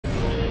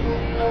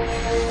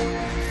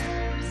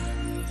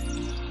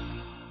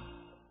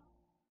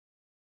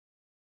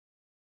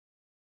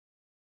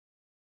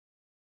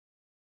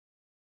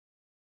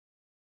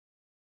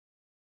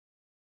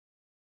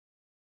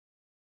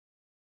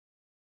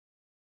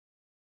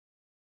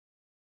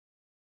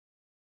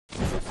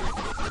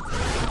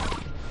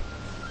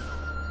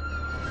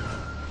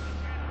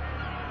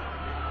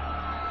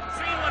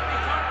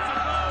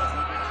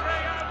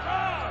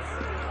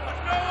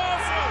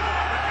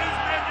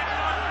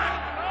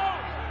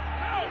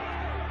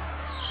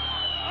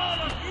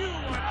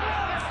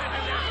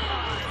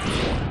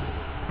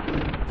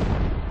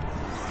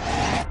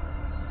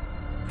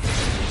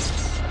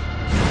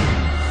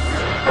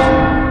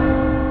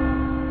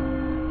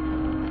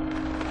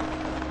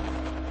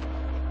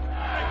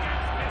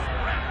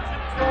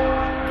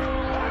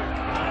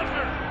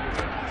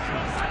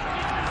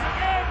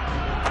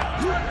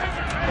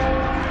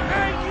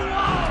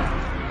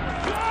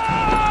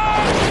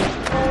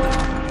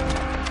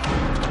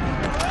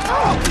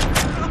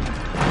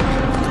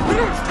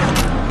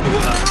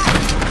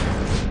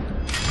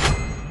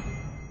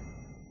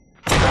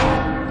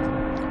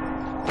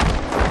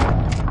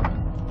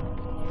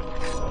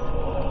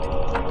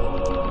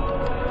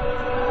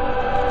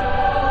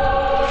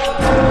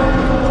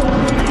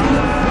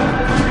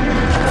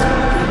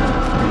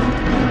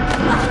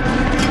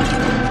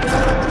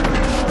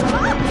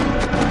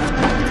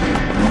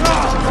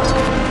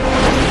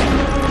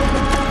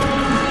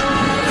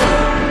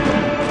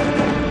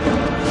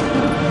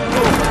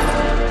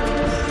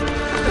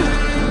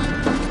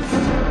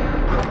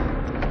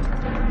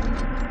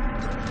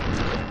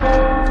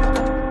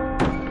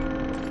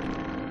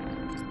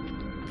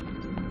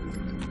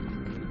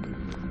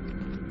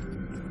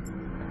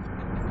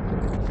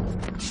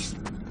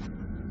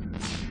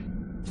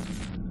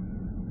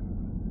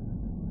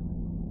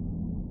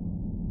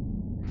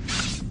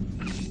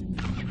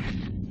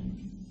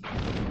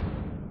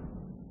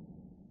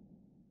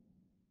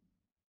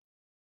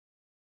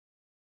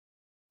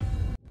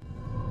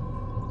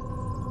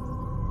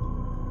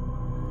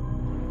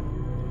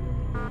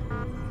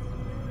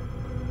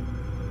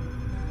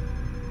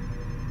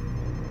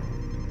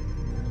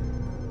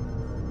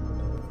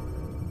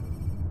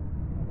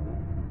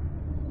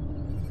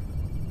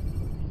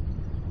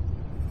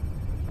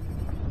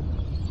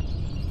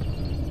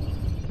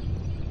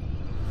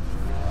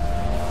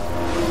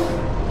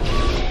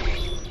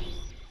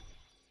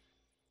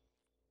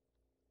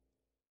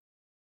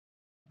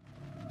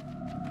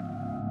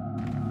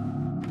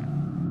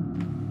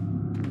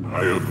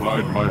I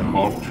applied my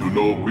heart to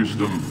know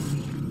wisdom,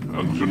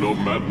 and to know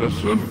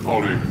madness and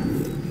folly.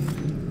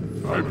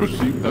 I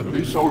perceived that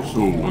this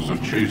also was a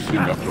chasing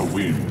after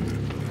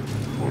wind.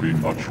 For in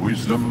much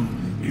wisdom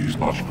is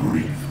much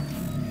grief,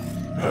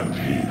 and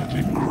he that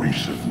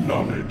increaseth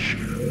knowledge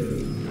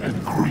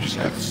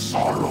increaseth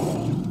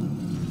sorrow.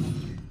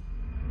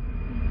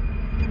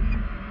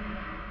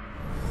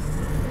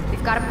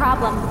 We've got a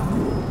problem.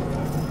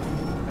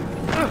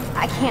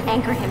 I can't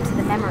anchor him to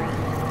the memory.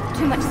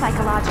 Too much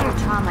psychological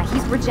trauma.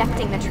 He's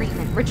rejecting the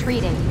treatment,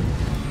 retreating.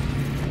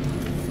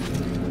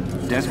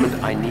 Desmond,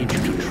 I need you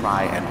to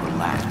try and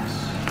relax.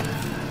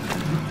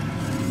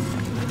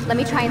 Let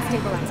me try and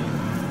stabilize him.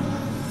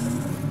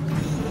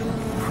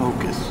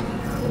 Focus.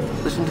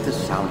 Listen to the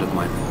sound of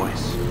my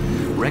voice.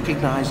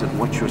 Recognize that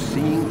what you're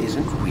seeing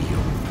isn't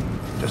real.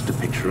 Just a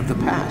picture of the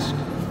past.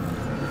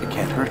 It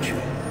can't hurt you.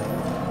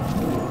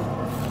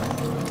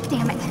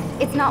 Damn it.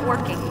 It's not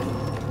working.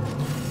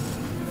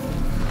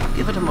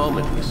 Give it a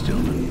moment, Miss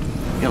Stillman.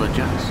 He'll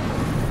adjust.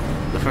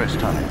 The first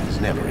time is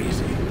never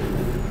easy.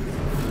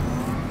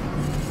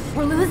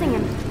 We're losing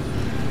him.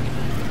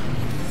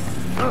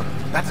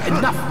 That's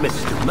enough, Miss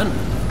Stillman.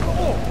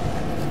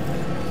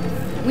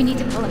 We need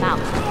to pull him out.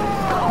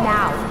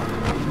 Now.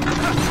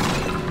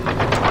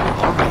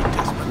 All right,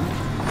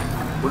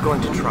 Desmond. We're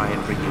going to try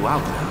and bring you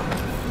out now.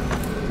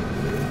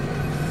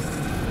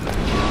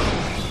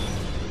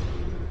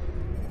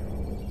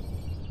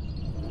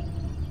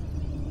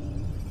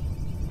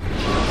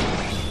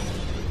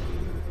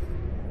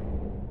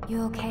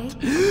 You okay?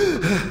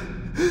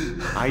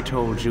 I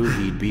told you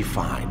he'd be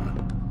fine.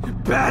 You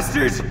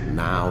bastards!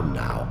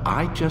 Now,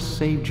 I just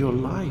saved your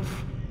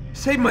life.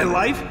 Saved my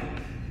life?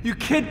 You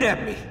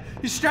kidnapped me.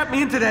 You strapped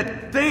me into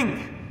that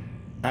thing.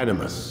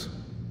 Animus.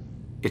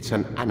 It's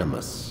an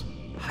animus.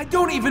 I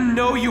don't even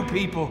know you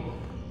people.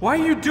 Why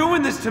are you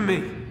doing this to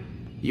me?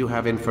 You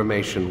have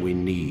information we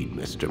need,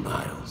 Mr.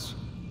 Miles.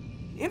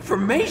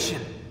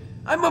 Information?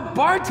 I'm a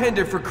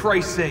bartender, for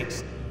Christ's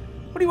sakes.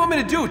 What do you want me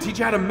to do? Teach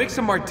you how to mix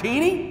a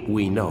martini?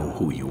 We know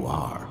who you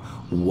are,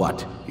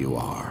 what you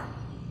are.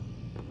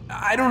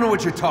 I don't know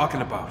what you're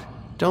talking about.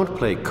 Don't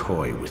play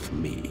coy with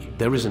me.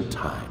 There isn't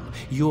time.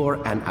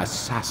 You're an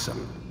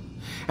assassin.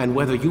 And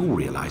whether you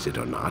realize it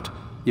or not,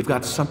 you've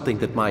got something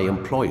that my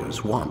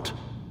employers want.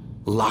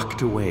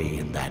 Locked away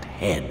in that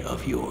head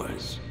of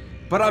yours.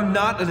 But I'm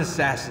not an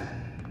assassin.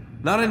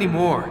 Not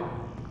anymore.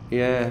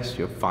 Yes,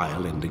 your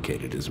file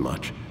indicated as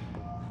much.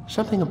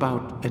 Something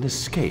about an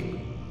escape.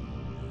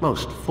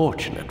 Most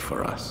fortunate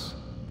for us.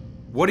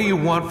 What do you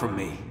want from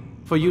me?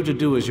 For you to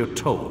do as you're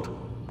told.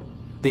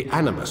 The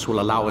Animus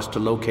will allow us to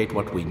locate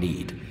what we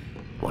need.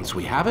 Once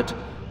we have it,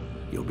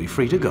 you'll be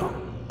free to go.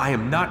 I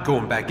am not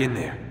going back in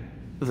there.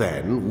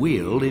 Then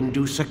we'll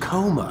induce a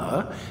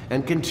coma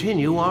and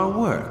continue our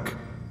work.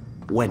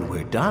 When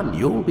we're done,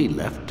 you'll be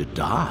left to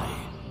die.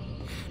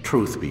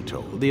 Truth be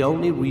told, the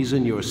only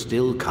reason you're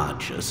still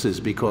conscious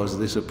is because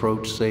this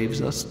approach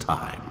saves us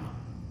time.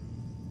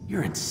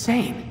 You're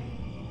insane.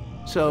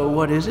 So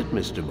what is it,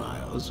 Mr.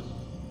 Miles?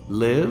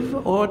 Live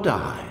or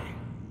die?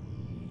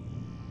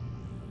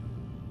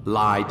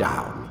 Lie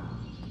down.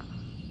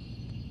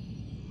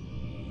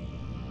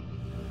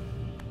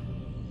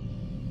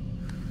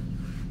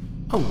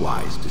 A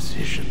wise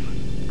decision.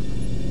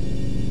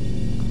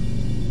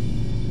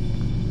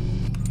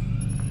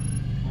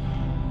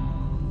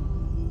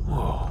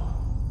 Whoa.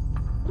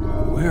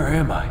 Where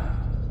am I?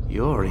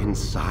 You're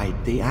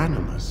inside the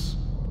Animus.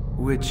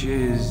 Which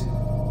is...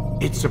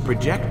 It's a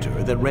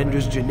projector that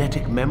renders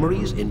genetic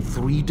memories in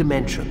 3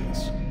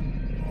 dimensions.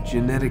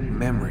 Genetic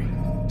memory.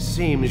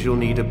 Seems you'll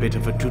need a bit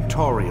of a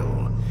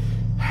tutorial.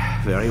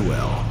 Very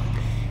well.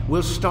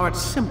 We'll start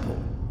simple.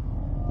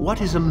 What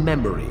is a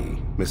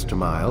memory, Mr.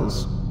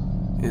 Miles?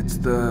 It's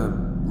the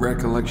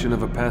recollection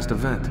of a past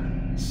event.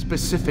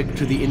 Specific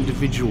to the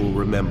individual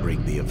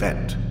remembering the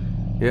event.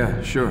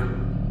 Yeah, sure.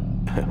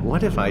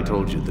 What if I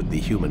told you that the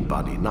human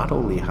body not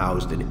only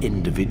housed an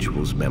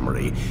individual's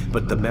memory,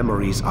 but the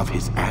memories of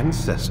his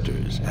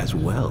ancestors as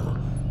well?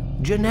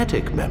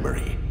 Genetic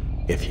memory,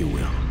 if you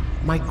will.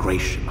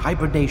 Migration,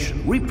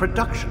 hibernation,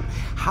 reproduction.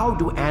 How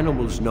do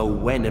animals know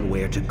when and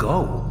where to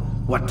go?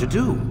 What to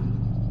do?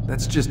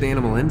 That's just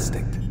animal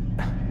instinct.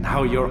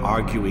 Now you're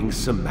arguing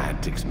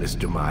semantics,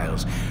 Mr.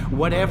 Miles.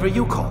 Whatever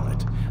you call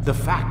it, the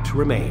fact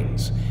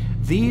remains.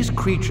 These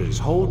creatures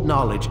hold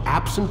knowledge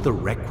absent the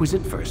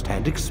requisite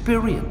first-hand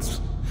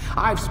experience.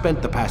 I've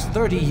spent the past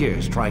 30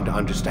 years trying to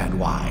understand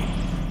why.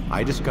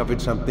 I discovered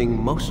something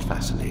most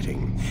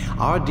fascinating.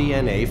 Our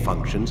DNA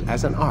functions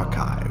as an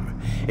archive.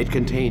 It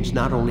contains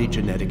not only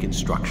genetic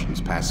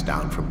instructions passed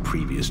down from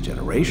previous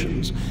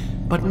generations,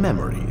 but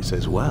memories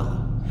as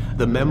well.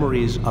 The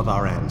memories of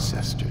our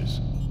ancestors.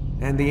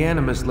 And the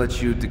Animus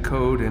lets you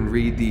decode and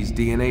read these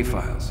DNA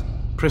files.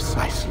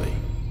 Precisely.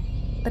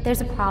 But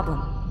there's a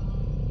problem.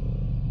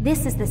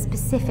 This is the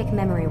specific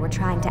memory we're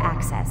trying to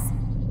access.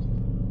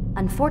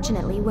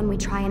 Unfortunately, when we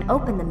try and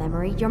open the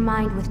memory, your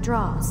mind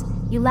withdraws.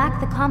 You lack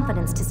the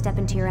confidence to step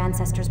into your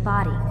ancestor's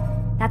body.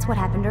 That's what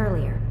happened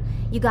earlier.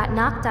 You got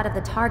knocked out of the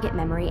target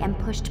memory and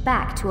pushed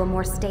back to a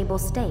more stable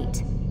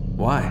state.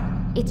 Why?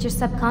 It's your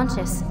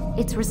subconscious.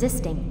 It's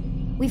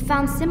resisting. We've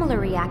found similar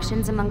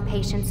reactions among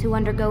patients who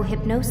undergo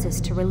hypnosis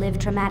to relive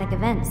traumatic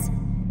events.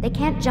 They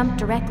can't jump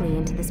directly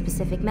into the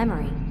specific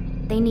memory.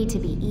 They need to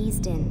be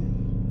eased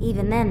in.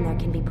 Even then, there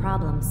can be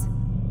problems.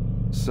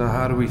 So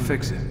how do we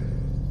fix it?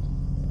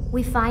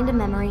 We find a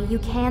memory you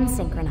can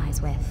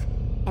synchronize with,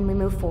 and we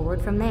move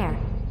forward from there.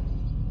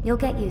 You'll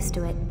get used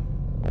to it.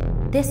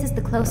 This is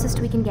the closest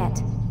we can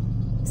get,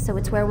 so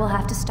it's where we'll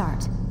have to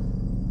start.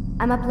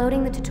 I'm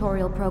uploading the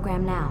tutorial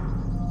program now.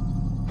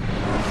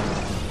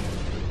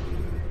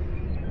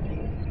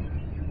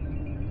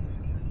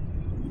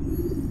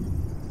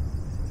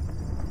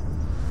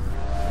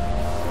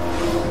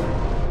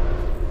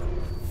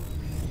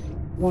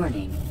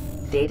 Warning.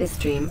 Data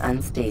stream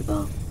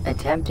unstable.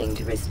 Attempting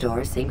to restore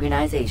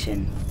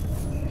synchronization.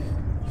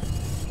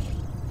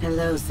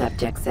 Hello,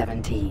 Subject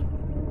 17.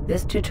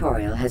 This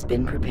tutorial has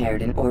been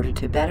prepared in order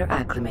to better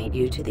acclimate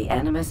you to the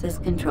Animus's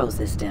control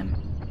system.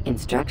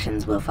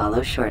 Instructions will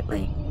follow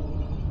shortly.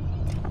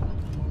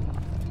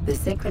 The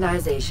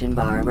synchronization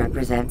bar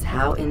represents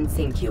how in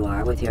sync you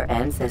are with your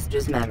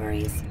ancestors'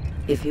 memories.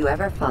 If you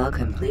ever fall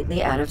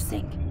completely out of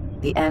sync,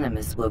 the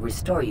Animus will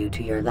restore you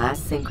to your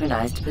last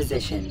synchronized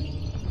position.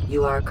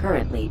 You are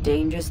currently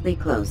dangerously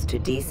close to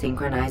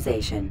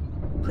desynchronization.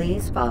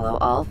 Please follow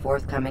all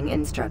forthcoming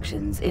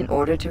instructions in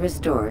order to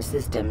restore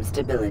system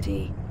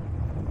stability.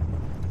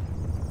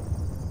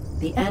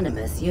 The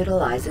Animus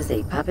utilizes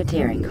a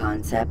puppeteering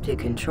concept to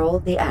control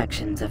the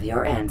actions of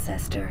your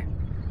ancestor.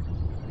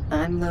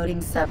 I'm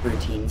loading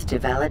subroutines to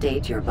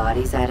validate your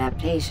body's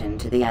adaptation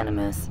to the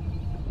Animus.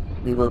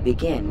 We will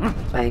begin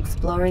by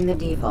exploring the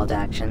default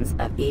actions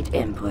of each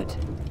input.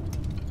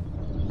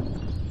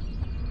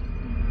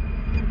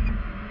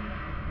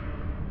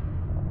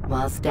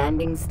 While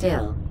standing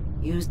still,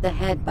 use the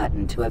head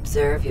button to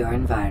observe your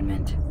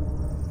environment.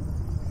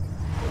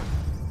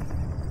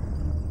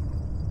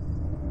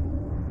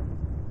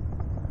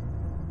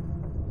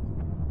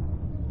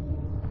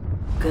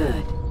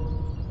 Good.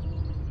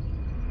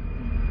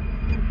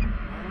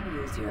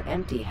 Now use your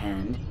empty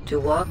hand to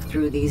walk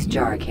through these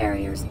jar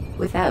carriers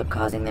without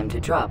causing them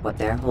to drop what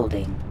they're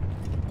holding.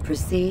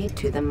 Proceed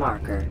to the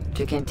marker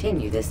to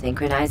continue the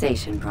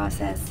synchronization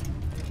process.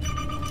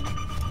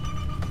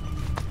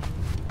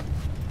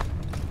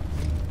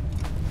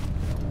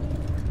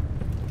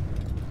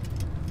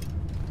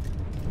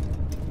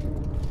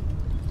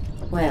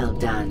 Well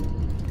done.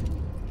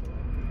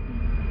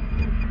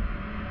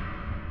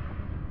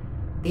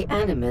 The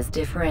Animus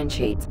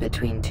differentiates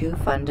between two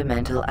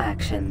fundamental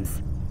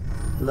actions: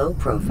 low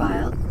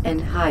profile and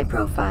high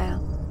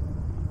profile.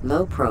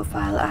 Low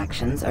profile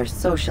actions are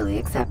socially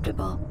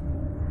acceptable.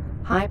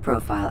 High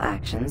profile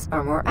actions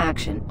are more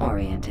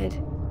action-oriented.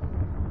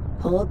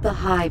 Hold the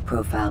high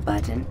profile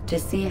button to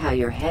see how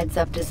your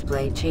heads-up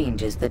display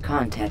changes the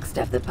context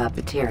of the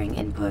puppeteering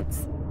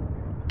inputs.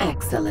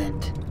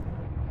 Excellent.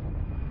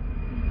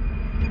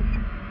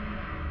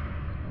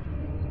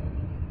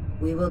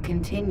 We will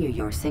continue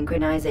your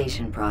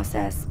synchronization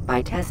process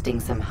by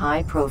testing some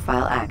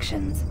high-profile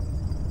actions.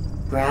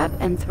 Grab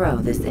and throw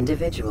this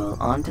individual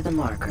onto the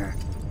marker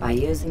by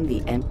using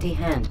the empty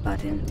hand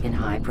button in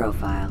high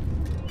profile.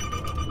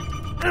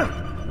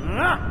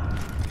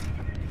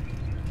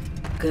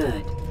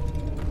 Good.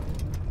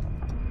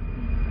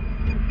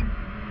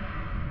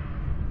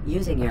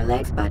 Using your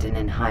legs button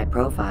in high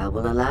profile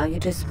will allow you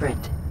to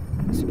sprint.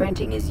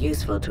 Sprinting is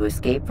useful to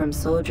escape from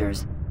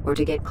soldiers or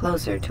to get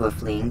closer to a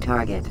fleeing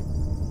target.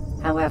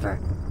 However,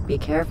 be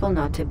careful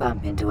not to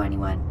bump into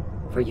anyone,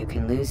 for you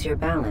can lose your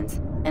balance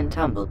and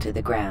tumble to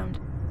the ground.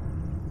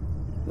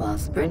 While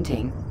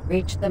sprinting,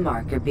 reach the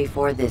marker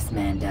before this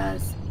man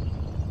does.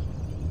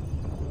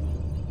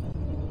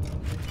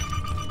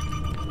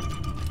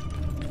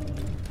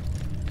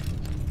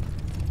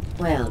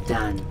 Well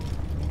done.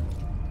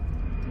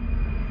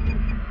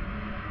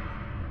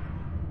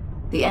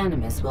 The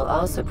Animus will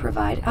also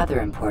provide other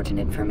important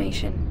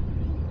information.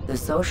 The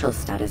social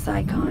status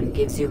icon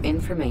gives you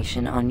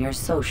information on your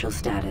social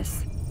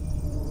status.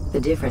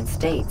 The different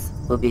states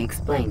will be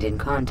explained in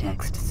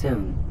context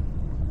soon.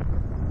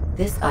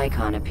 This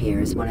icon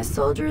appears when a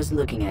soldier is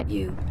looking at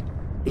you.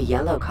 The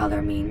yellow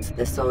color means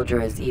the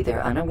soldier is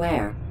either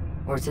unaware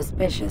or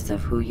suspicious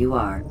of who you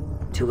are.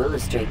 To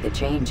illustrate the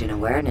change in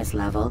awareness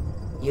level,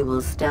 you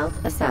will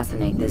stealth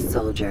assassinate this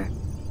soldier.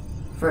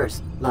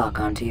 First, lock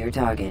onto your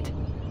target.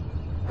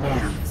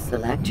 Now,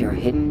 select your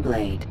hidden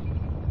blade.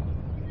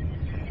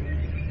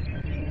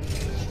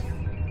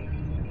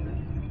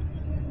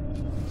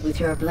 With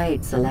your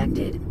blade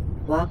selected,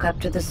 walk up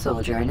to the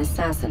soldier and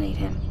assassinate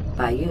him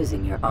by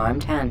using your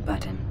armed hand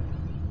button.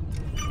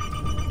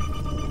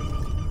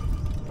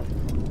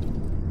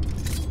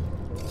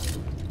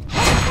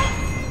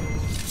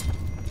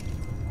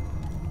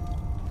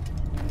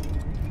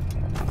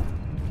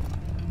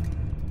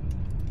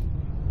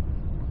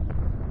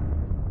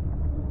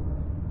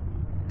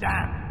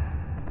 Damn!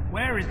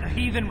 Where is the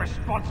heathen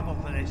responsible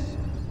for this?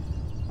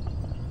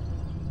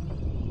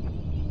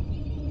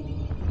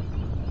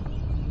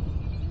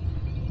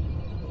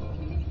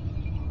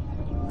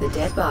 The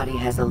dead body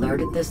has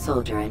alerted the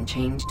soldier and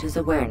changed his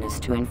awareness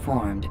to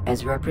informed,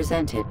 as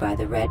represented by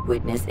the red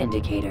witness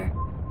indicator.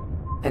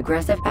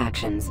 Aggressive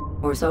actions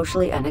or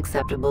socially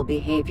unacceptable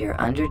behavior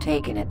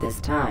undertaken at this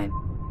time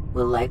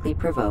will likely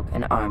provoke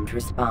an armed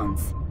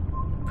response.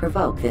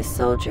 Provoke this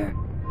soldier.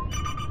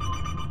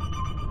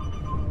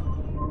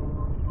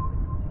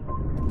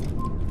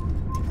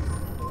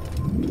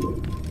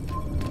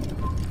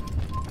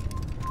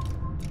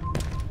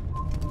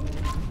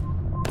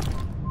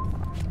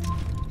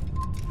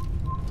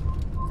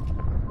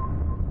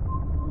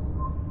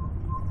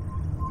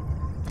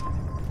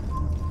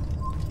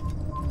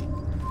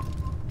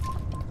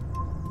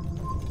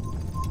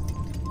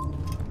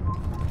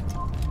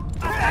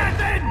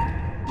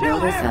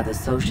 Notice how the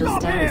social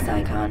status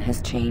icon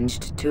has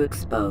changed to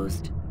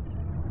exposed.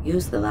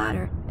 Use the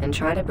ladder and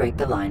try to break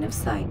the line of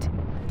sight.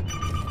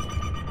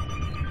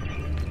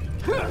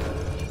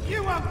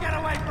 You won't get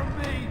away from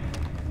me!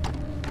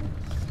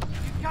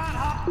 You can't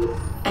hop!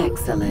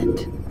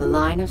 Excellent. The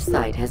line of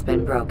sight has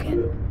been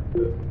broken.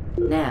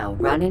 Now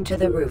run into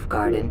the roof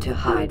garden to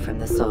hide from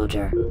the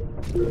soldier.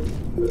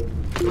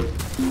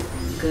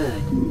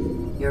 Good.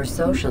 Your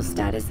social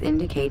status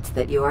indicates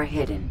that you are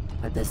hidden,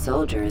 but the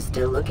soldier is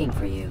still looking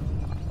for you.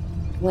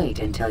 Wait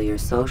until your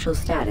social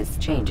status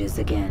changes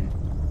again.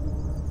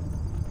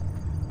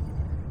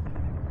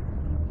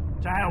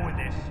 To hell with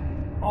this.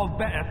 I've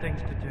better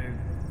things to do.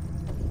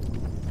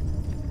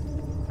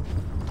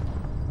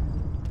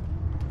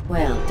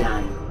 Well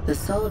done. The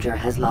soldier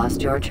has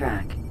lost your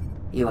track.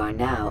 You are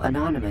now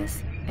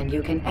anonymous, and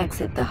you can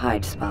exit the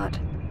hide spot.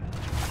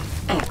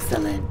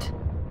 Excellent.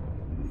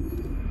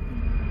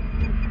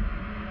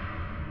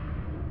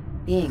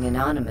 Being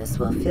anonymous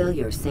will fill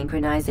your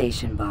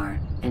synchronization bar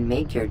and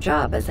make your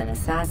job as an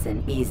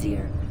assassin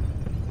easier.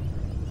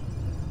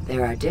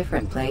 There are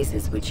different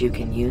places which you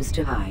can use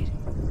to hide.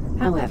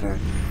 However,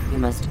 you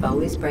must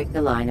always break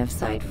the line of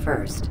sight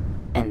first,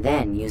 and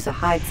then use a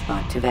hide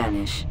spot to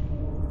vanish.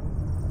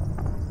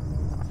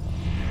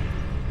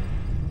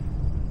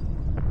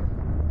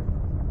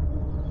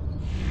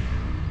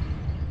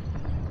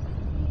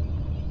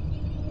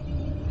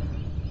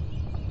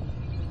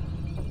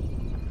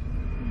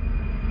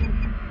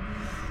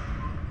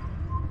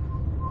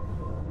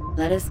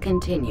 Let us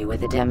continue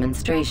with a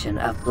demonstration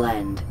of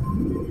Blend.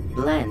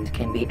 Blend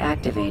can be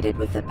activated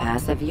with the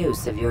passive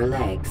use of your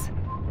legs.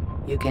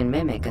 You can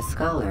mimic a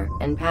scholar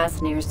and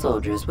pass near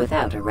soldiers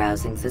without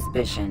arousing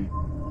suspicion.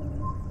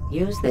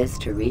 Use this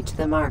to reach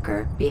the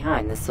marker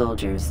behind the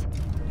soldiers.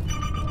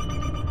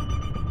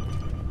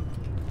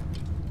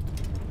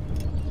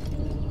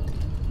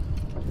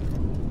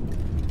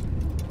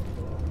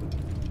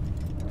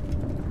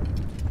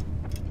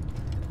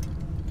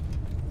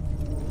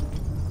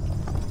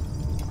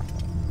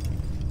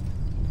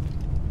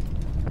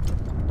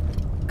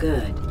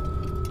 Good.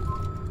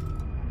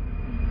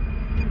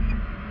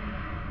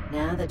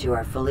 Now that you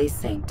are fully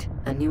synced,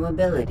 a new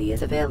ability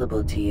is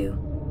available to you.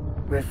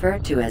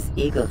 Referred to as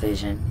Eagle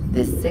Vision,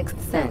 this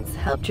sixth sense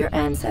helped your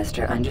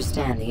ancestor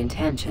understand the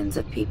intentions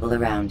of people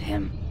around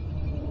him.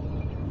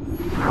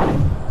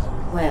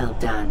 Well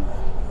done.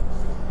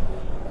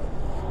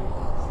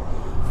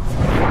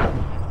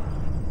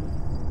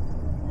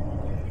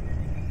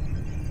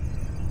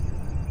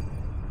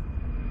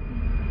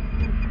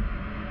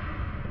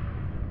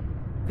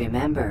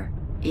 Remember,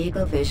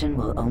 Eagle Vision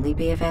will only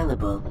be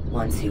available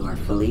once you are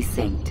fully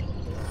synced.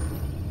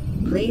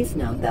 Please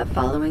note that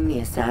following the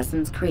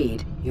Assassin's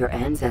Creed, your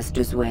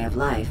ancestors' way of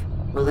life,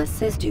 will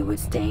assist you with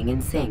staying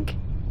in sync.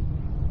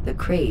 The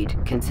Creed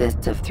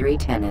consists of 3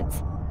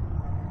 tenets.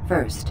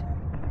 First,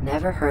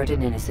 never hurt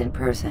an innocent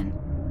person.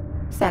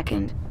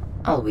 Second,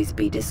 always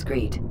be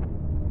discreet.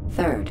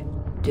 Third,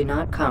 do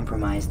not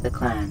compromise the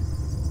clan.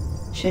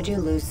 Should you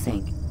lose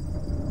sync,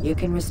 you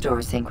can restore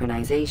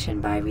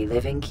synchronization by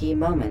reliving key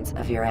moments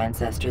of your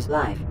ancestor's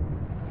life,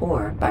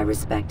 or by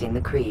respecting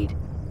the Creed.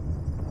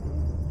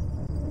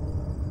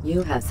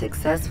 You have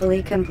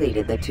successfully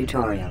completed the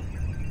tutorial.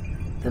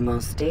 The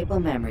most stable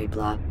memory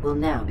block will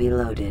now be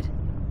loaded.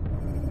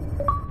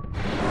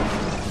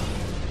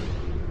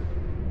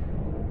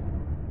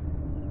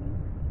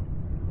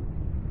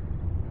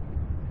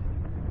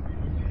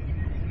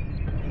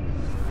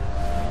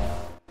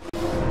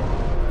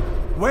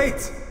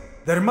 Wait!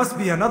 There must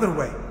be another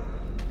way.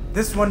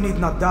 This one need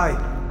not die.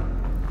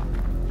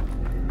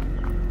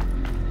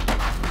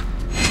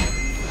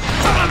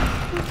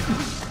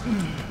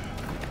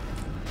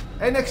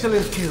 An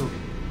excellent kill.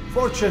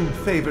 Fortune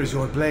favors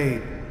your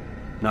blade.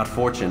 Not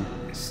fortune,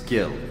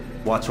 skill.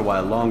 Watch a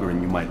while longer and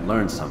you might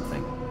learn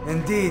something.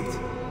 Indeed.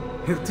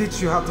 He'll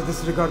teach you how to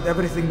disregard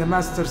everything the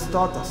Masters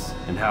taught us.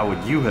 And how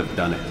would you have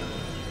done it?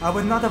 I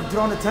would not have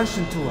drawn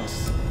attention to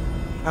us.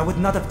 I would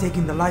not have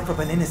taken the life of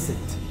an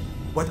innocent.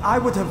 What I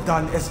would have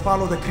done is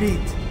follow the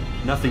Creed.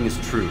 Nothing is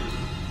true.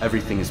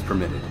 Everything is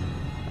permitted.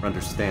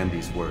 Understand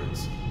these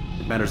words.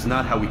 It matters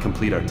not how we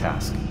complete our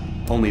task,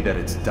 only that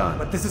it's done.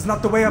 But this is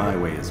not the way My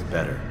way is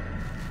better.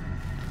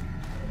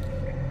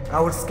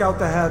 I will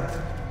scout ahead.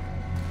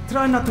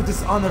 Try not to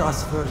dishonor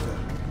us further.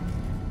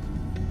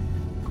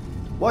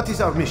 What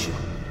is our mission?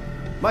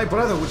 My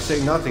brother would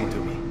say nothing to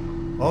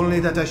me. Only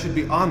that I should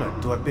be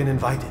honored to have been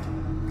invited.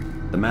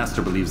 The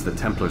Master believes the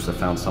Templars have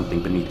found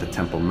something beneath the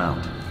Temple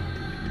Mount.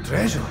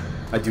 Treasure?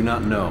 I do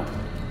not know.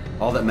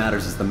 All that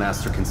matters is the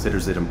Master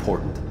considers it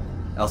important.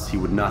 Else he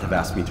would not have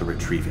asked me to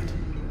retrieve it.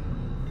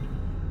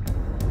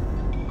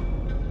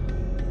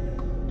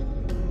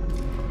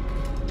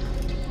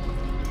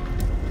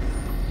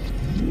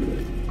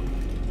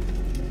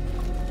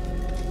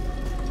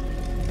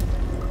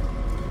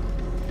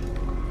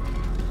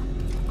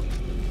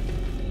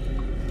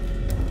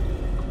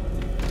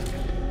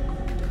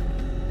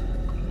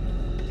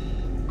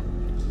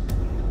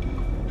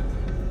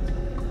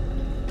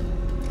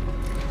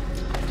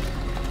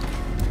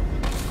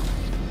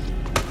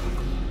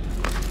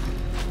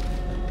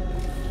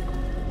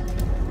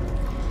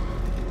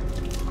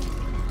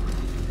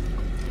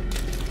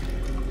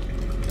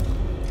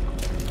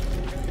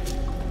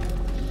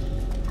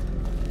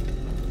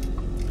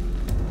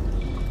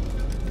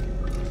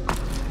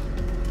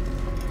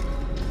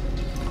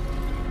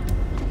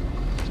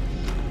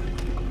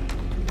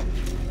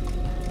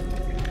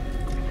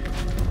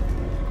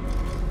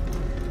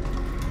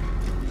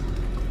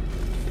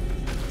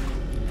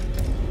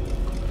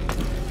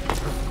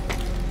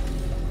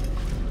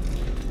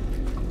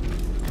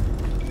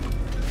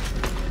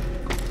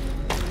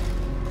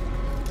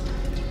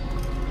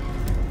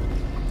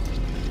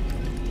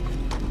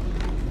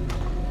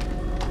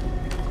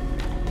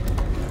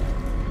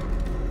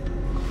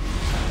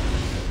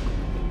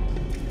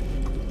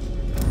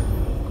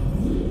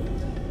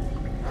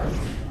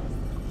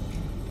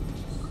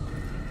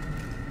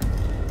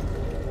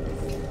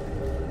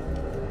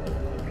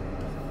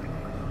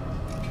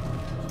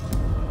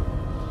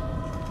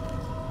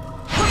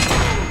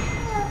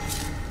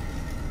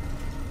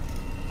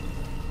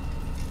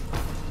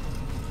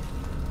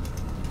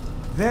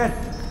 There!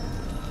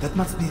 That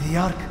must be the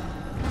Ark.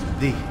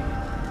 The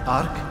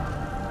Ark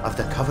of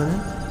the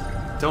Covenant?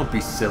 Don't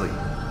be silly.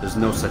 There's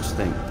no such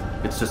thing.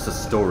 It's just a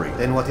story.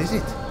 Then what is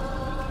it?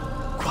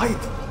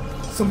 Quiet!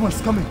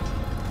 Someone's coming.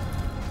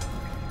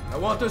 I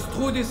want us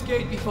through this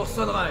gate before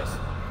sunrise.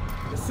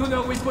 The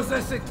sooner we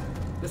possess it,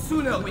 the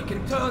sooner we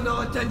can turn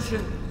our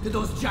attention to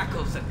those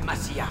jackals at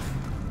Masyaf.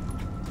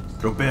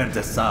 Robert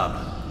de Sable.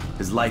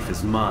 His life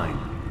is mine.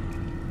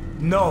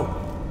 No.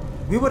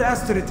 We were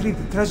asked to retrieve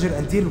the treasure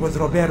and deal with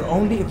Robert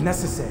only if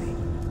necessary.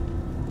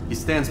 He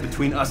stands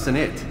between us and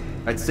it.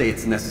 I'd say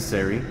it's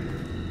necessary.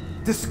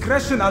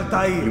 Discretion,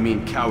 Altair! You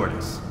mean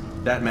cowardice.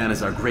 That man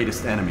is our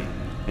greatest enemy,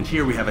 and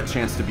here we have a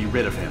chance to be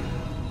rid of him.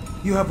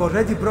 You have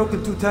already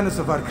broken 2 tenets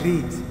of our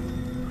creed.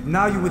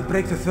 Now you would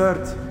break the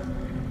 3rd.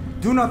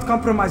 Do not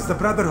compromise the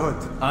Brotherhood.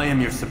 I am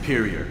your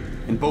superior,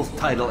 in both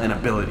title and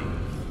ability.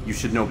 You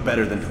should know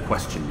better than to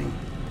question me.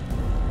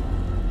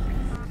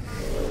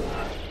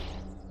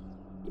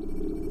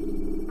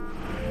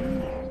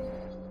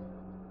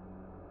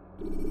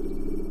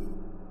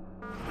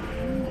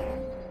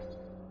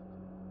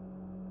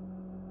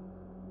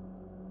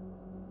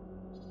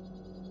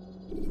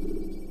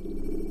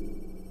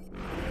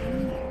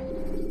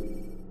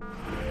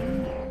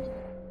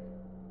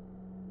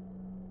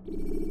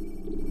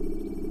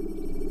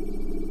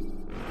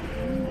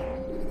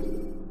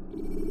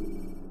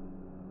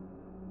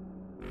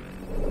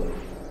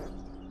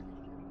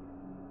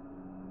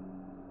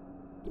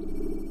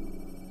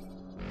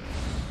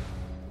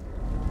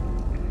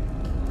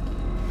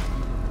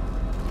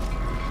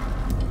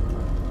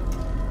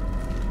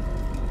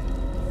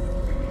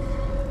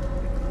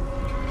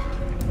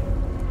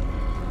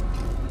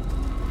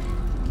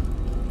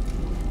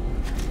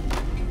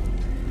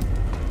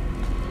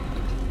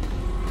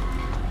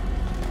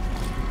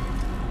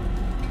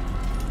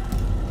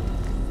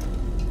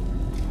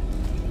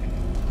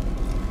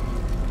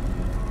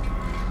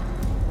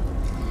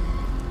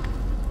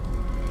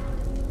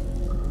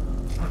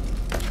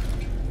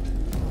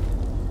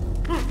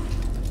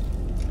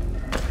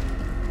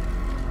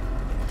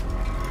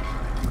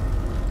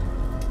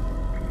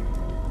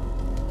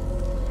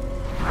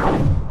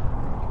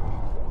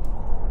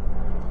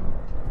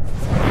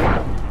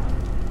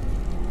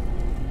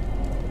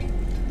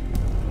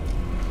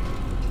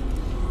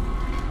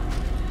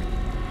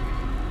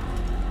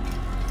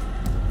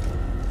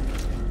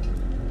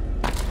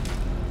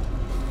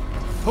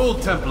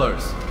 Hold,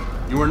 Templars!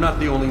 You are not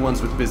the only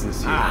ones with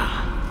business here.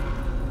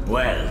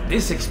 Well,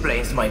 this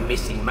explains my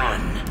missing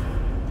man.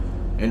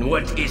 And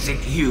what is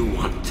it you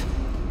want?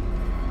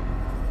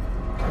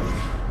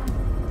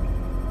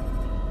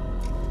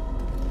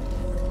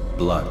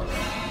 Blood.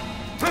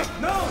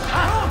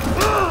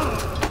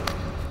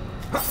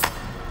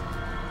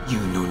 You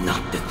know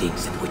not the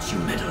things in which you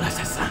meddle,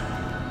 assassin.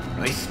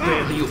 I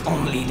spare you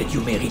only that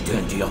you may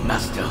return to your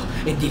master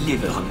and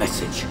deliver a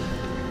message.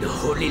 The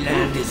Holy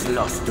Land is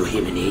lost to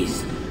him and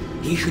his.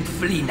 He should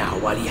flee now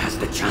while he has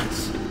the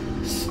chance.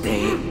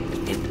 Stay,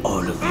 and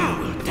all of you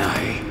will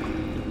die.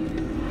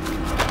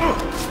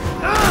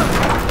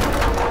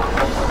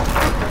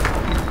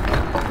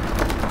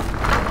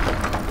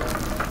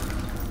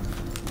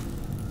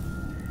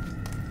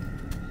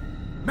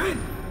 Men!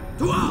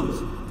 To arms!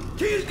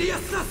 Kill the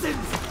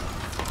assassins!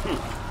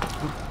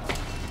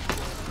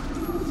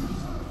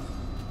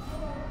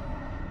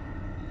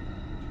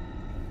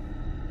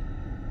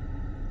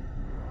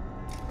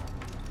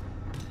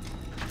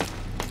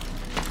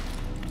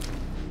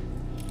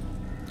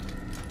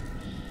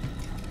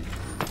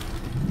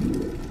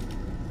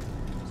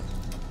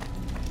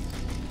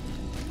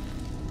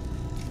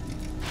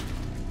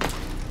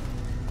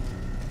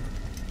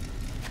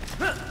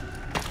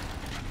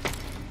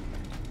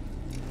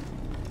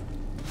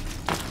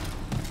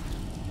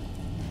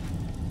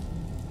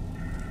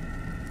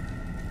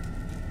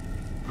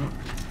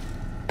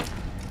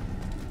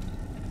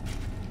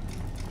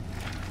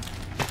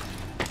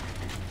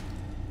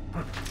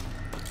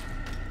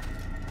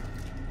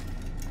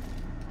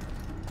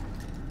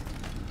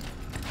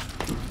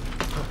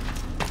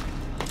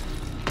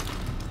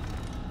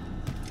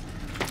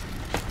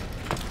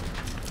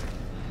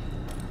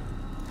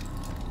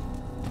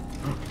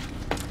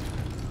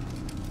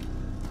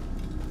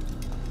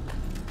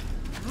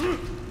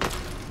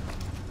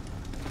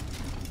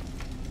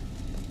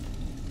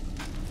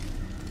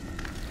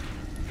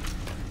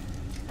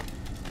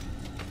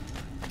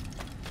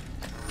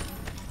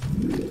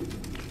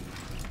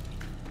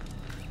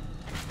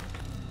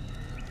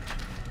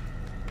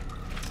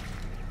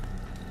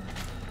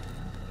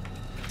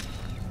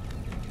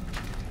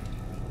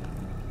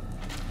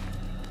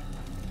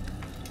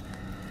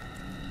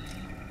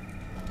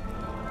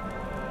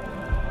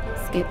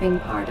 Skipping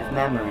part of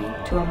memory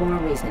to a more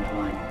recent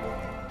one.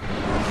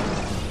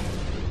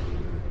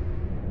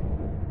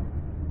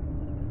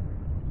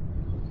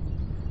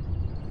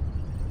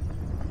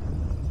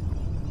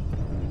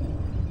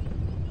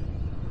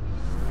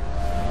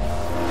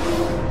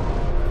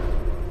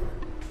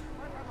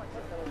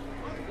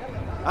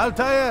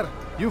 Altair,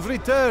 you've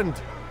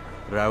returned.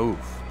 Raouf.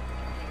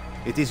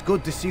 It is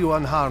good to see you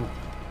unharmed.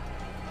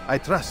 I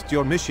trust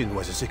your mission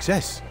was a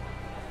success.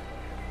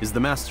 Is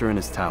the Master in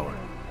his tower?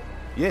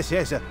 Yes,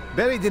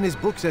 buried in his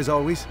books as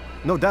always.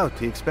 No doubt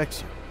he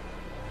expects you.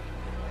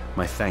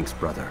 My thanks,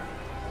 brother.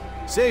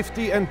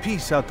 Safety and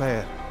peace,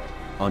 Altair.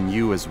 On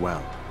you as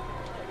well.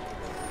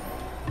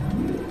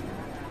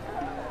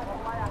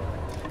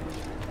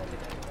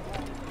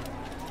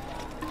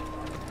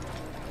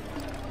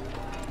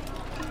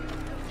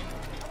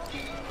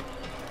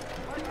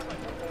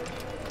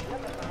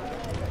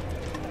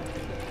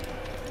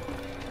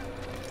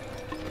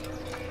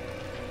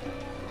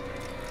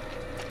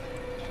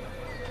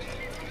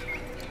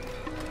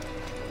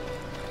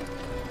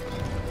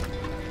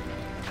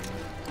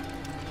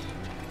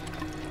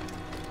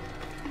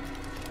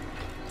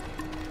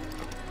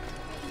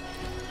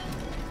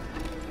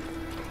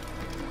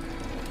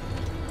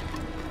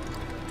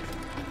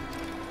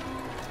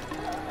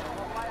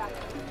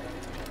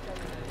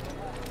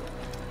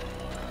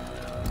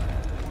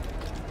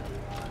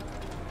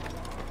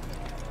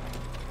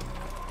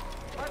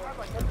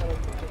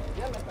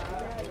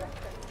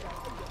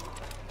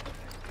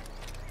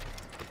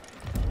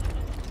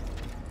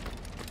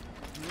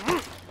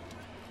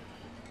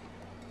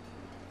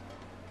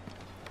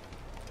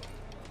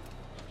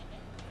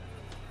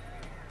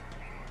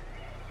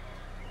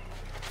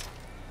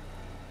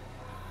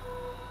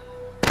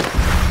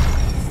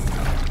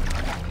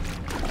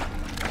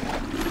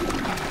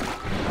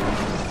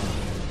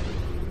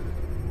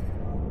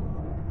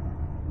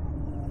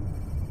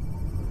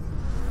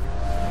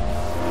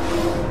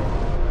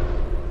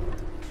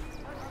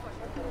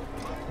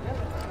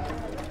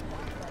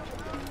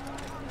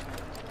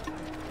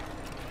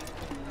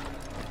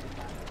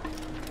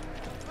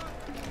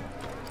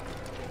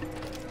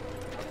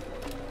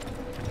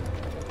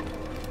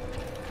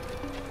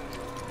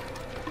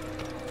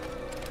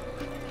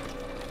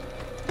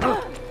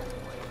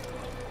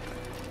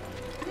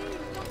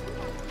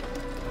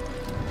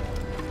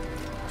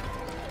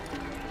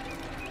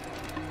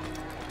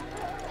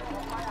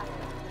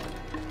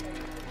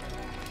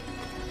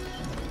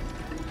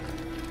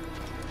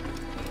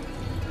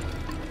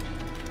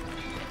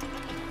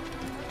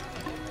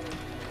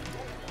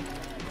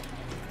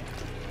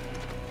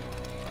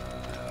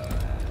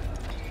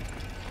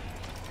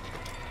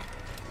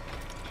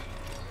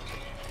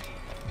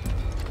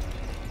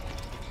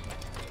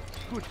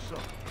 Good son.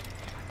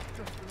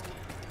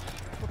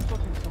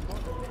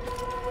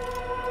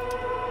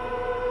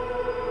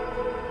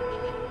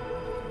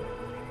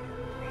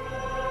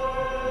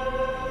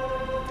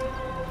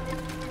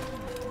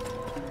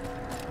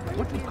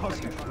 What would cause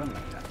him to run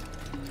like that?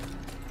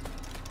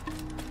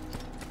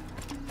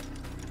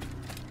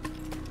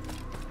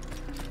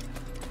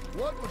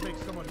 What would make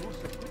someone move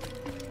so quick?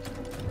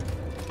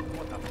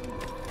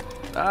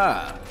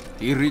 Ah,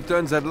 he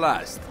returns at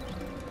last.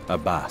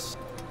 Abbas.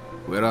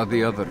 Where are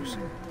the others?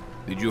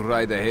 Did you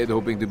ride ahead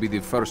hoping to be the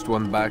first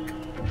one back?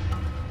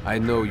 I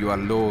know you are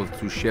loath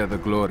to share the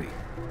glory.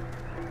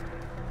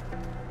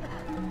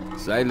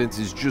 Silence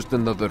is just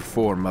another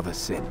form of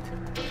assent.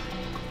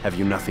 Have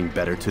you nothing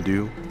better to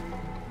do?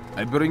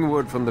 I bring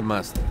word from the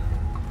Master.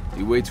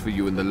 He waits for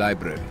you in the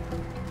library.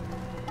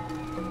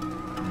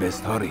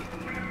 Best hurry.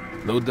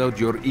 No doubt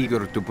you're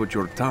eager to put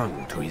your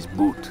tongue to his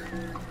boot.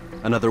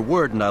 Another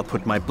word and I'll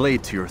put my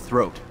blade to your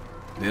throat.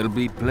 There'll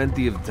be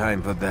plenty of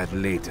time for that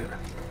later,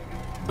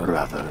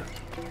 brother.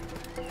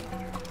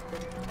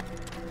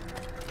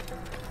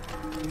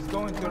 He's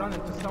going to run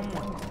into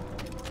someone.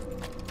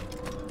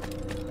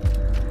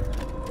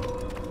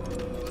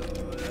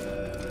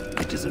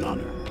 It is an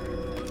honor.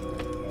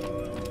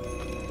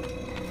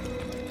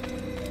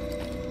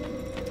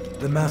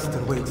 The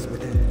Master waits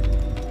within.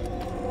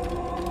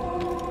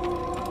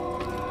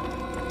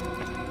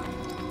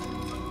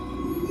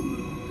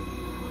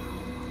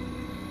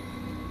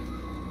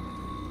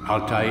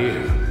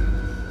 Altair,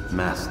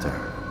 Master.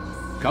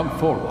 come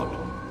forward.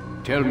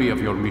 Tell me of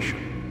your mission.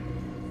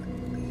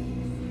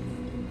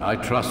 I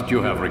trust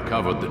you have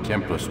recovered the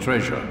Templar's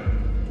treasure.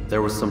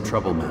 There was some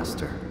trouble,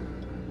 Master.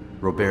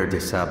 Robert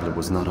de Sable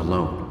was not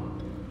alone.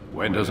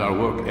 When does our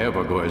work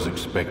ever go as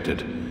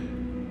expected?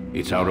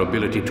 It's our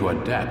ability to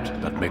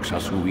adapt that makes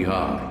us who we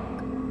are.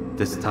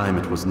 This time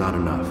it was not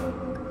enough.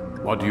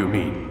 What do you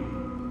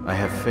mean? I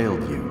have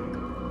failed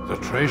you. The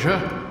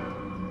treasure?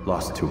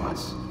 Lost to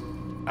us.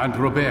 And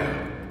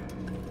Robert?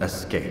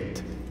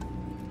 Escaped.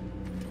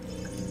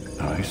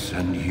 I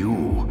send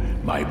you,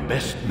 my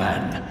best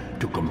man,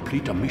 to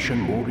complete a mission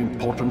more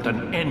important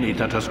than any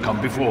that has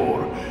come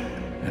before.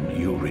 And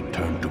you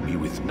return to me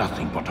with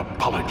nothing but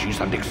apologies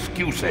and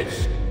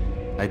excuses.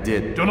 I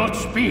did. Do not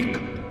speak!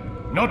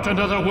 Not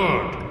another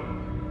word!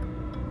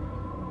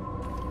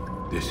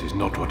 This is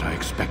not what I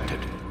expected.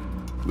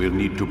 We'll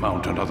need to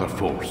mount another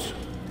force.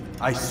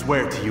 I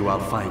swear to you I'll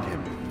find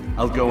him.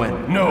 I'll go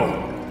in.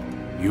 No!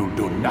 You'll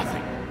do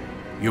nothing.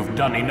 You've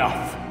done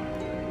enough.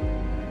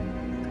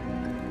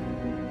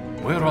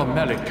 Where are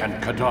Malik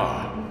and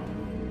Kadar?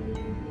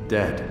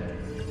 Dead.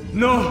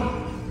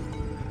 No!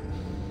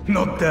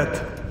 Not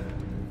dead.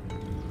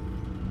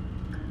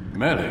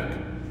 Malik?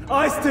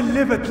 I still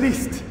live at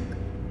least.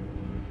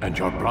 And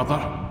your brother?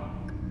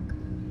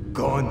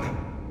 Gone.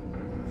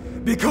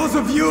 Because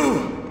of you!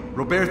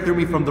 Robert threw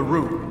me from the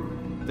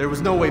room. There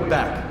was no way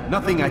back.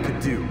 Nothing I could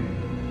do.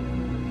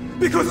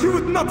 Because you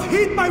would not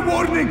heed my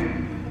warning!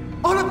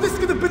 All of this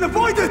could have been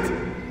avoided!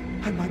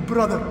 And my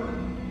brother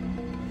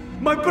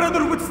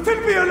would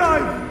still be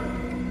alive!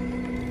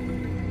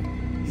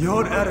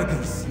 Your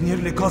arrogance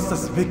nearly cost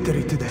us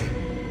victory today.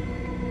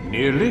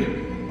 Nearly?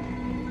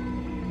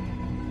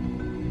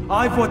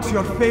 I've what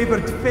your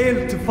favored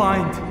failed to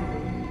find.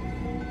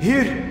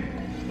 Here,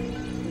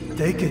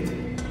 take it.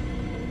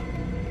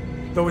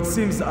 Though it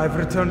seems I've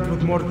returned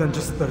with more than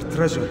just their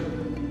treasure.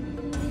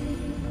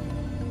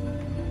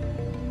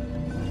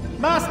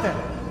 Master,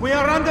 we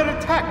are under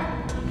attack.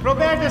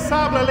 Robert de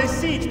Sable lays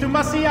siege to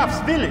Masyaf's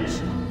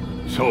village.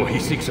 So he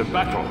seeks a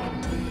battle.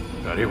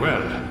 Very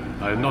well.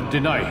 I'll not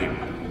deny him.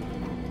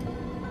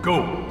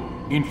 Go.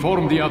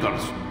 Inform the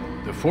others.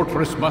 The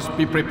fortress must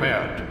be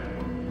prepared.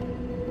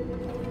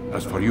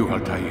 As for you,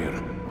 Altair,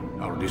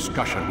 our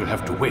discussion will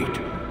have to wait.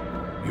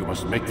 You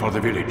must make for the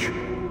village.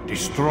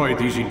 Destroy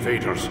these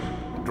invaders.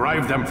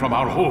 Drive them from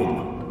our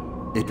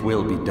home. It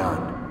will be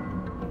done.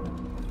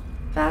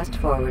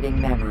 Fast-forwarding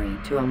memory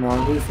to a more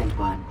recent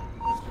one.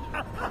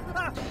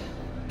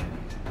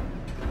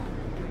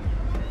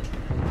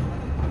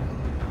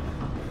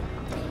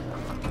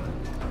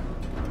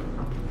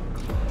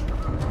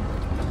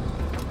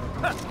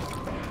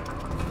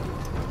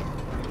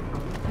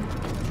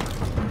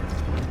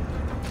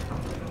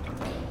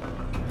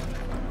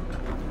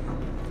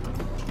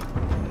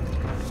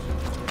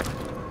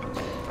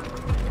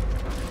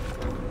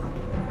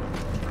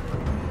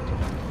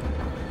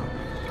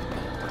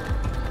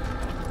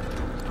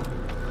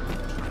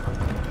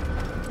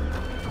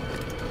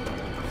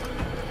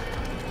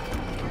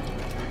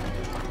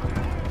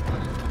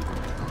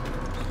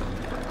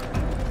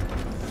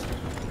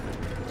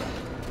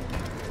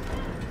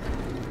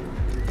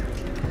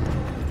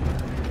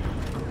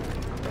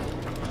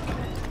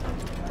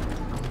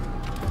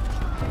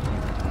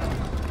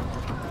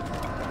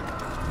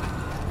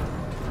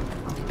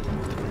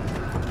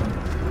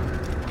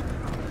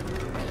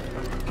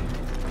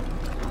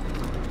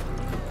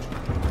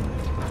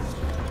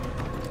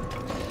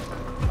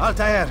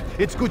 Altair,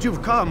 it's good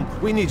you've come.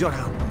 We need your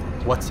help.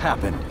 What's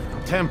happened?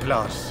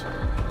 Templars.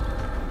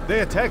 They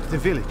attacked the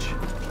village.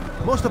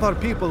 Most of our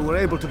people were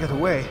able to get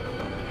away.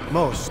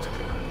 Most,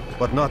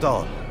 but not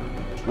all.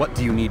 What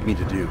do you need me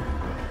to do?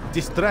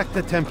 Distract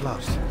the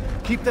Templars.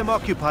 Keep them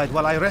occupied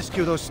while I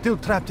rescue those still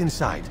trapped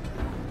inside.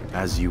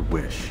 As you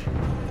wish.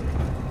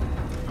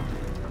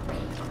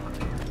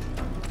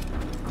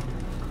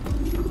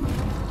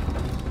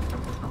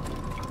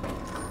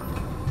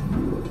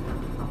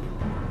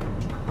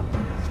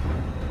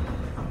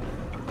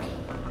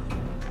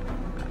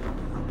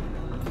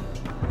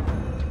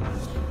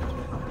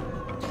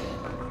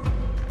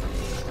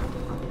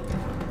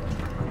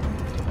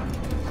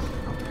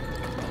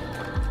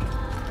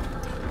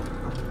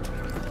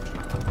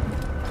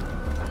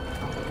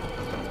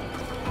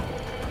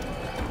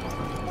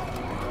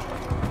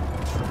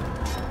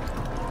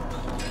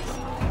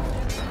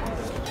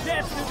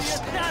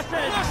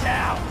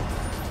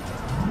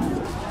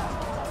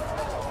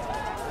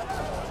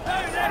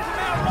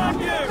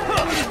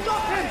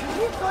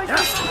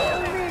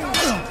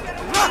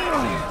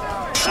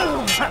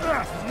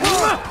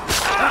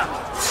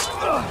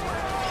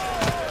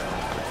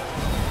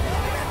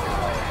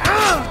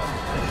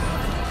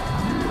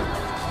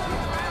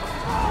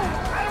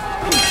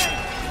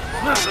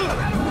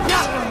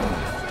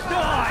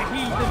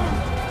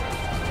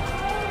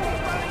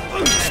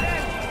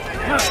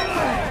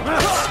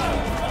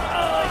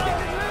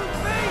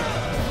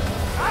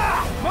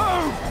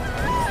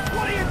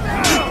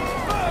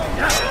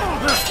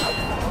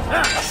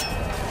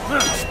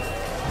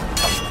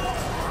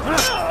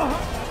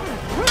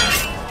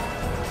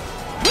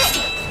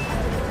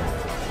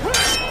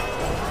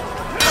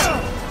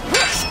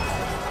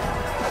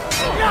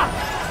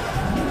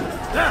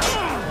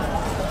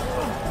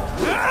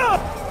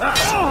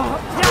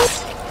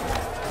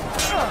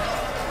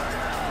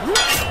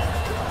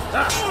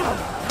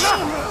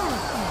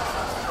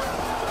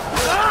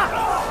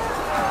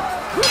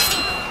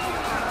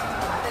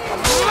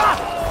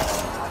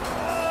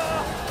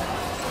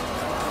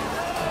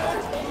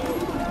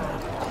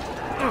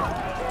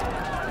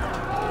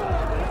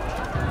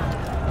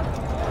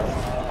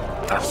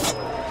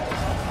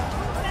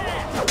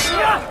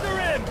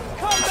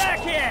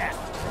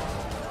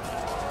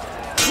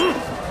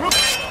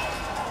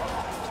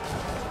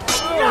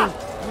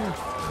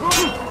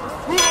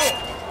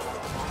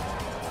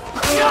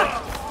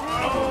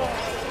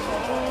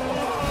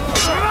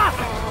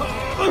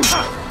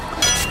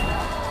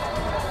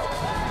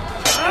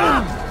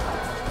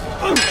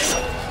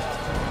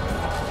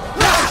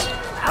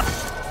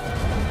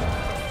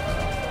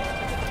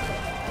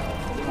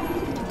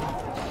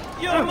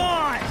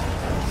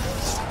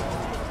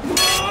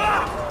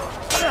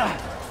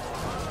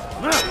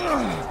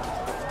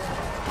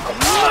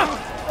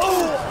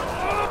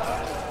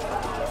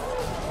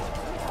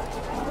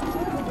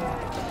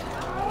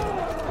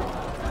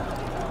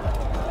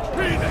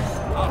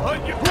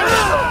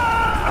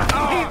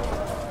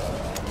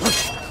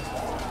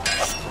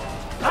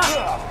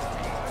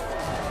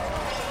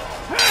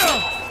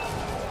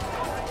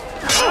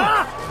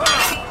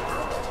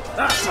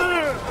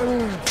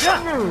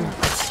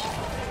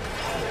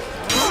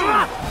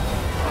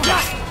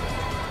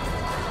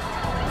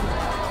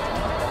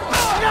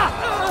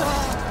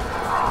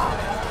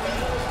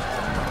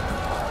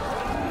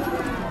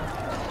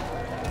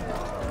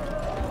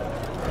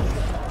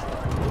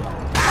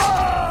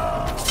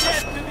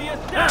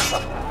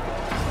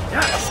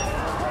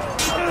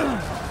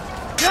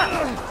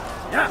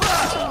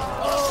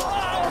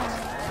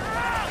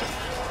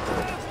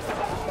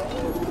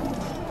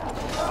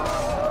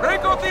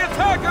 Break off the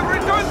attack and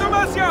return to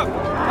Masya!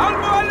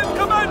 Al-Mu'allim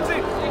commands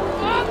it!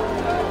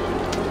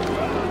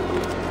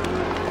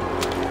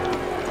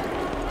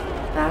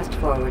 Fast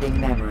forwarding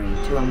memory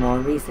to a more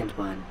recent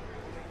one.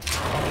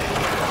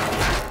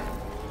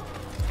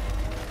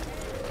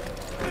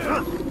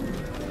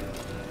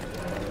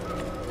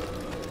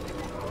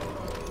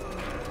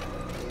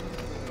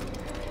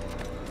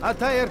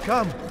 Altair,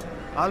 come.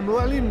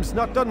 Al-Mu'allim's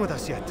not done with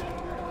us yet.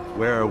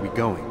 Where are we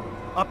going?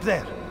 Up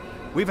there.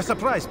 We've a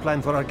surprise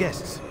plan for our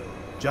guests.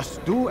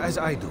 Just do as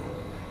I do.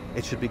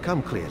 It should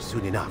become clear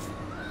soon enough.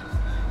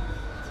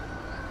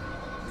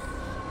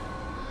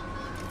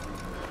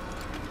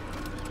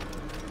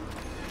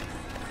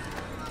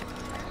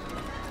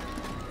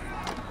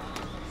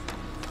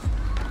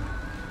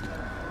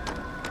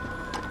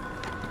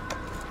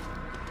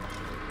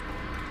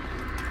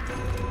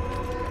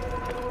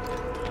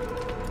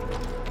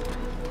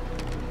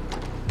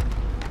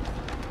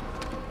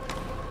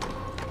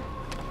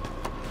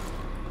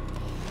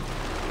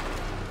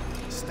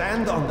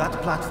 Stand on that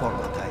platform,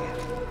 Altair.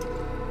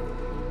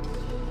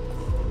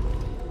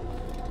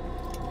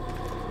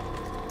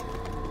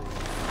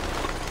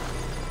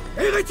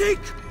 Heretic!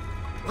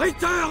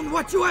 Return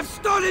what you have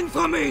stolen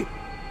from me!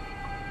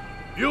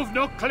 You've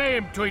no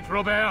claim to it,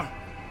 Robert.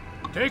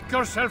 Take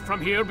yourself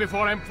from here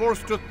before I'm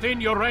forced to thin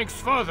your ranks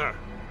further.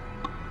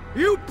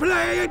 You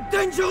play a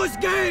dangerous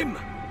game!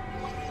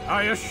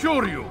 I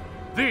assure you,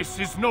 this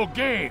is no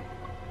game.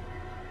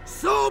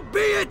 So be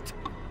it!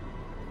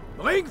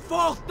 Bring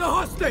forth the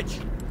hostage!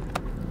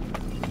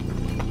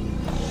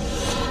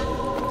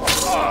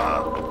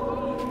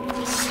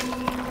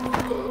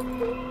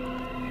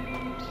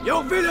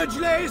 Your village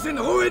lays in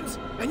ruins,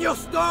 and your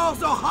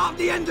stores are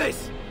hardly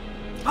endless.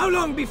 How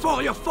long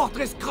before your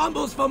fortress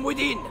crumbles from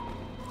within?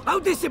 How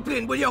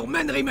disciplined will your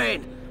men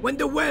remain when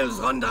the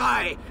wells run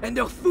dry and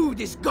their food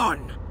is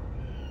gone?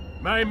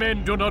 My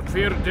men do not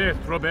fear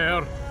death,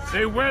 Robert.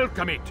 They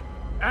welcome it,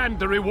 and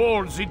the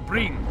rewards it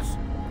brings.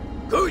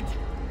 Good!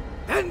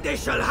 Then they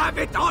shall have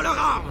it all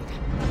around!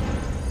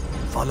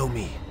 Follow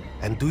me,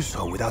 and do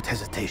so without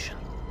hesitation.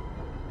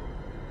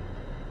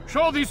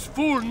 Show this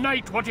fool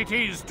knight what it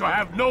is to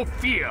have no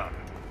fear.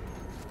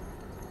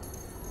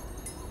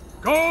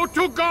 Go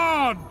to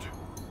God!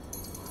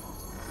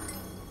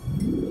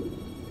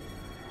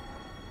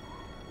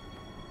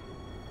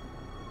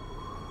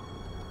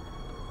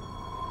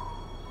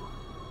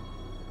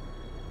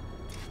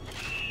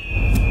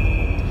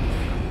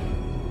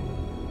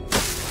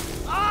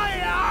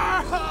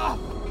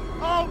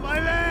 Oh, my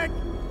leg!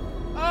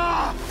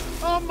 Ah!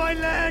 Oh, my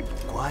leg!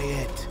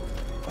 Quiet,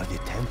 or the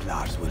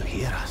Templars will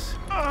hear us.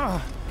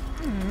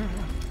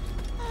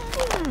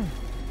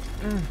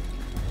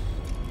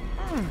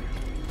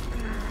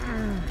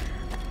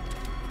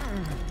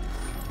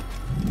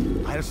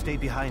 I'll stay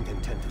behind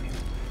and tend to him.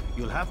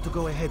 You'll have to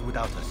go ahead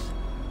without us.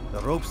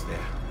 The ropes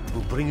there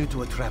will bring you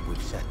to a trap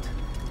we've set.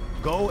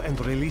 Go and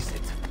release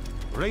it.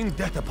 Rain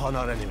death upon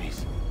our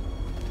enemies.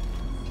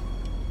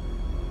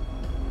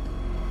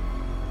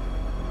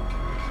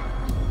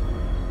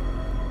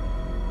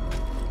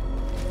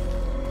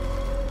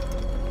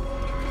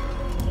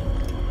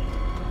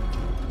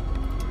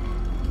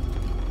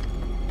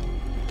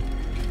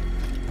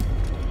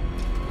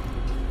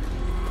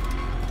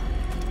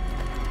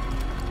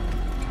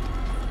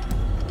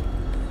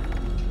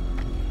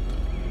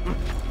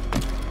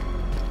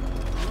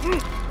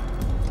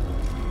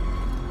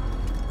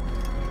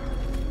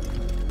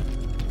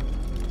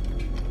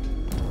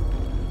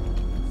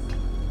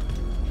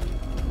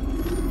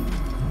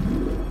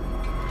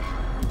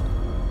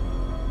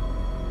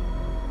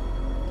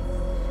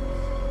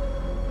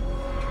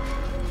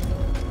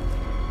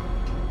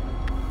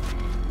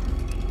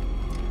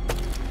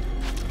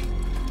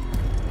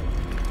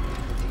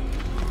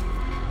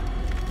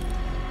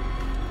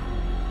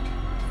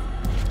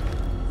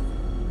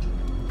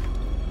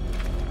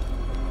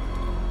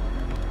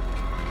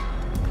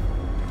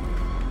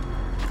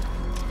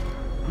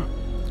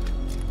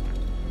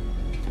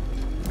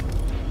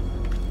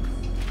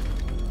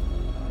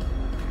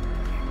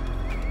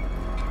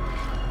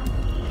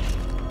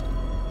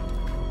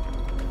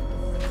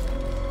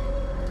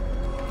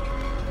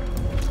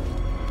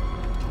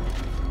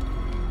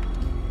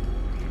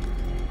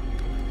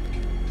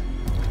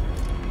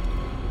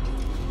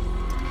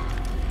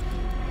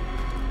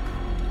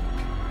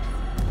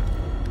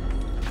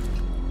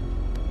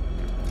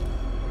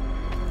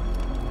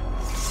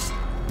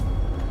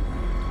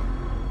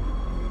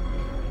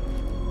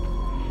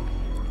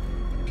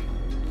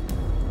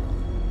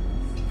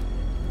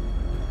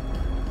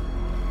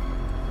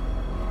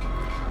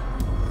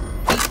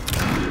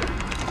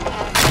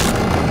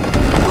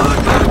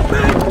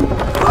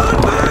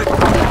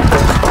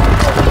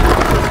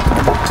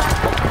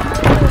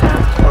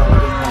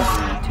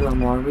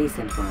 more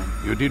recent one.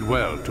 You did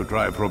well to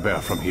drive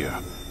Robert from here.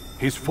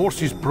 His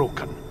force is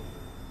broken.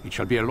 It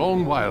shall be a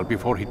long while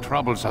before he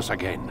troubles us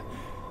again.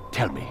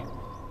 Tell me,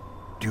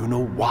 do you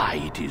know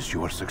why it is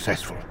you are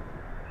successful?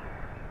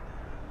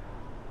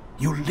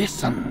 You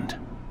listened.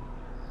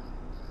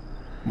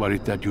 Were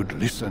it that you'd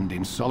listened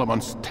in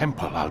Solomon's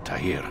temple,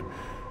 Altair,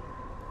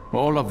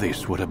 all of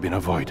this would have been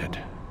avoided.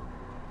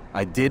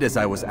 I did as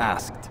I was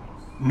asked.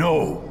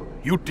 No,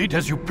 you did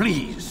as you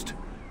pleased.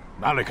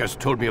 Malik has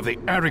told me of the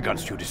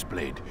arrogance you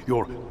displayed,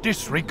 your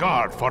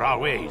disregard for our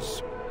ways.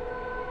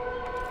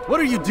 What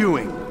are you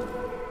doing?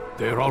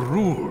 There are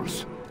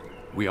rules.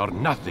 We are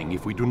nothing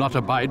if we do not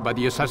abide by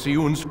the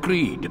Assassin's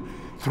creed.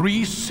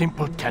 3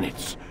 simple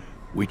tenets,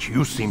 which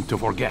you seem to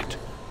forget.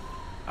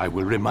 I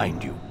will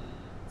remind you.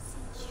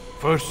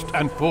 First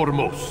and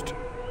foremost,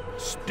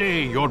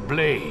 stay your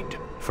blade.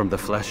 From the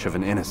flesh of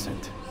an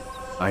innocent.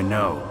 I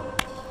know.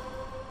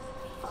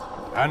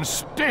 And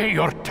stay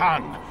your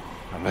tongue,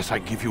 unless I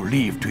give you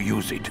leave to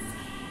use it.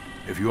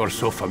 If you are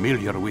so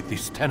familiar with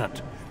this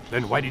tenet,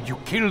 then why did you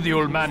kill the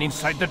old man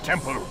inside the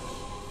temple?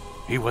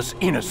 He was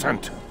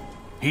innocent.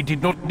 He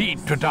did not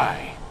need to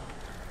die.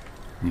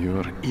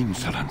 Your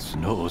insolence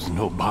knows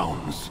no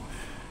bounds.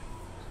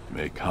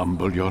 Make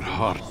humble your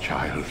heart,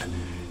 child,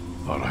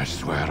 or I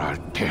swear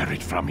I'll tear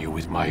it from you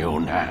with my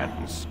own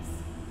hands.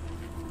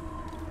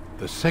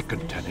 The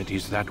second tenet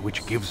is that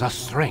which gives us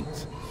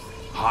strength.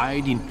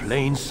 Hide in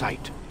plain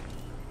sight.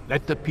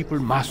 Let the people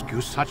mask you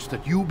such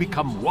that you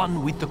become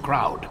one with the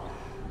crowd.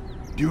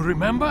 Do you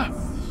remember?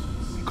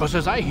 Because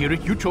as I hear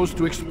it, you chose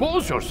to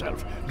expose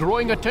yourself,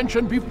 drawing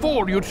attention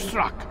before you'd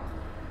struck.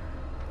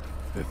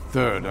 The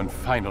third and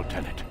final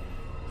tenet.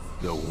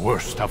 The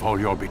worst of all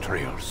your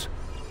betrayals.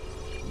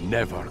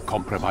 Never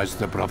compromise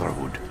the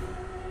Brotherhood.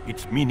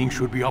 Its meaning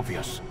should be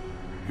obvious.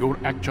 Your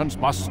actions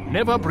must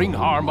never bring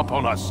harm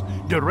upon us,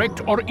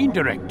 direct or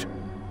indirect.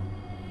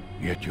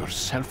 Yet your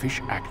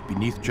selfish act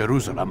beneath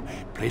Jerusalem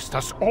placed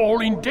us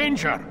all in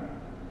danger.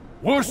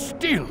 Worse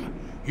still,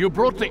 you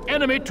brought the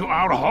enemy to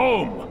our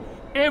home.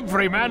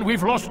 Every man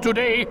we've lost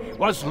today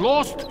was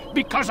lost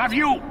because of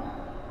you.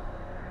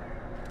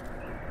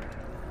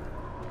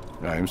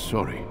 I am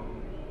sorry.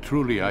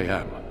 Truly I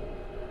am.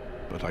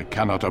 But I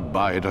cannot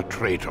abide a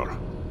traitor.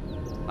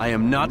 I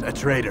am not a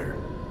traitor.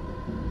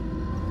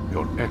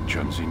 Your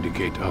actions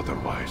indicate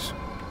otherwise.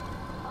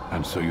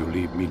 And so you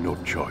leave me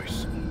no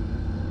choice.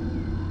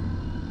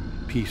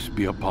 Peace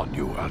be upon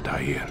you,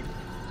 Altair.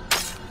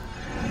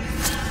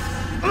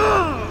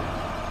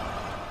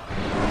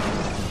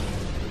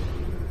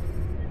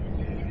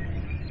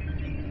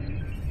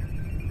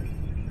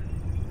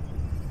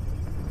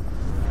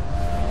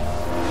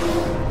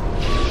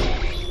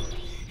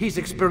 He's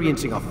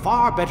experiencing a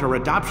far better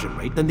adoption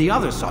rate than the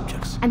other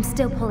subjects. I'm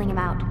still pulling him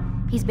out.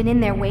 He's been in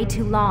there way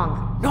too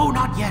long. No,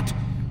 not yet.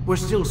 We're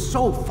still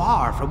so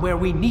far from where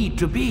we need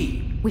to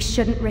be. We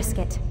shouldn't risk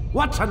it.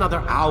 What's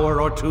another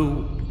hour or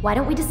 2? Why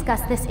don't we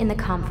discuss this in the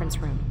conference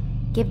room?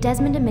 Give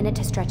Desmond a minute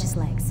to stretch his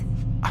legs.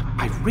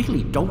 I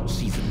really don't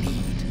see the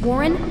need.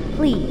 Warren,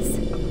 please.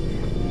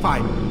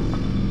 Fine.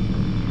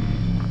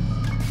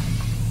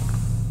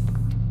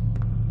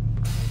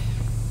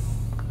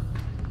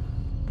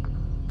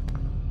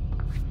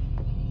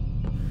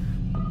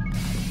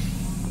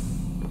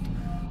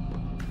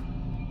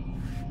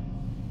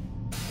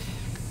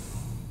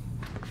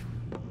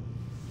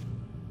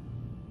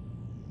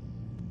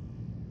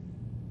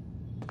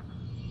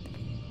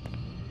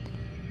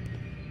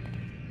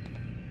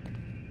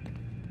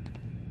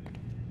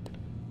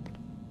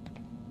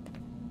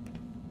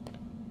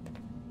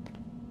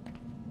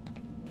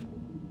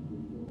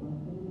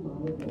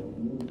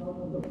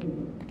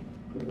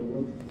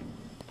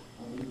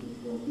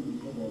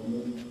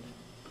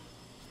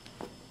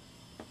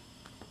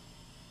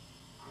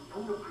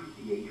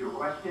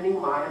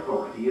 My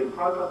authority in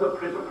front of the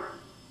prisoner.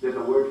 There's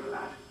a word for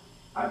that.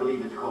 I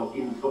believe it's called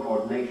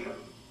insubordination.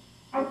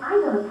 And I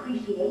don't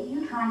appreciate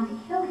you trying to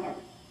kill him.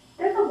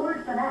 There's a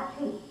word for that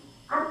too.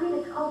 I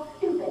believe it's called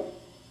stupid.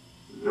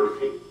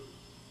 Lucy,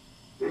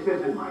 this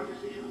isn't my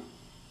decision.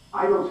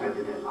 I don't set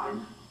the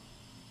deadlines.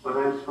 But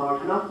I'm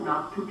smart enough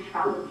not to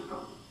challenge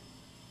them.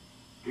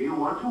 Do you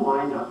want to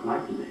wind up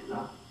like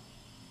Layla?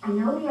 I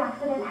know the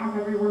accident has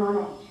everyone on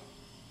edge.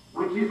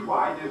 Which is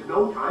why there's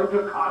no time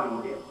to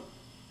coddle him.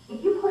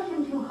 If you push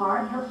him too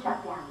hard, he'll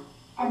shut down.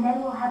 And then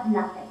we'll have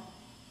nothing.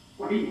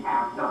 We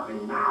have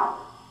nothing now.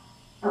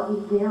 But we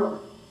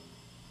will.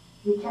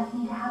 You just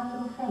need to have a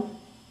little faith.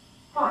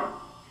 Fine.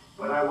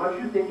 But I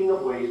want you thinking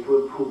of ways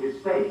to improve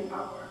his staying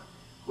power.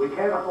 We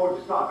can't afford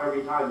to stop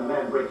every time the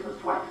man breaks a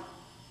sweat.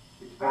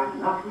 It's bad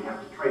enough we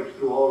have to traipse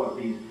through all of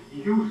these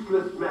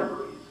useless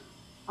memories.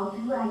 I'll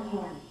do what I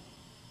can.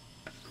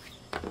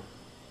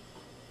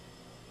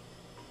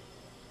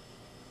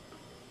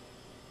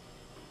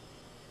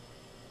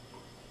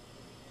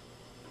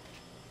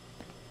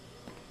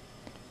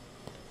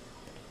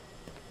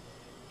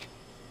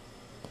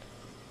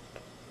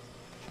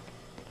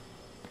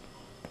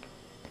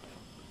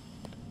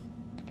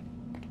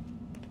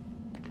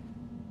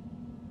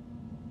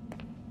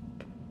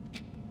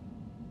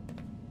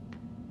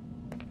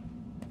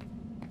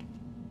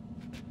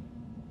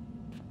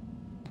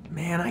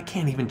 Man, I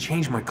can't even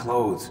change my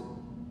clothes.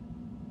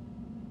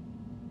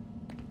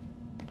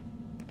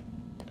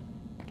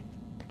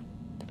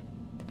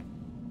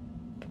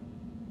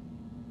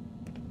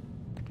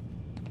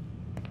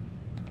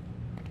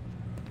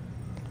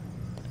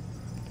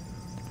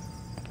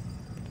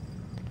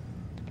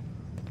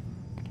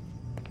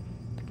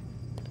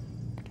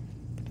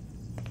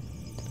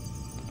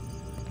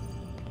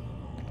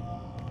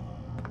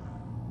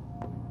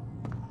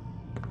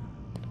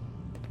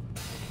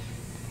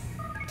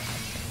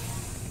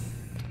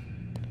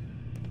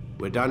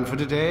 We're done for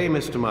today,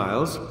 Mr.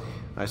 Miles.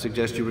 I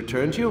suggest you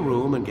return to your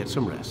room and get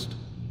some rest.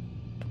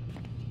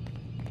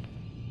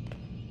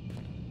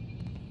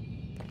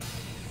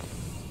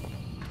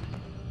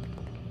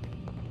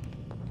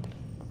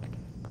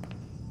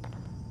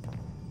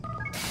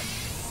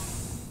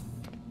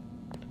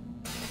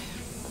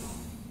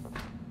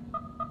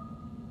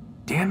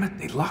 Damn it,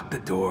 they locked the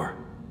door.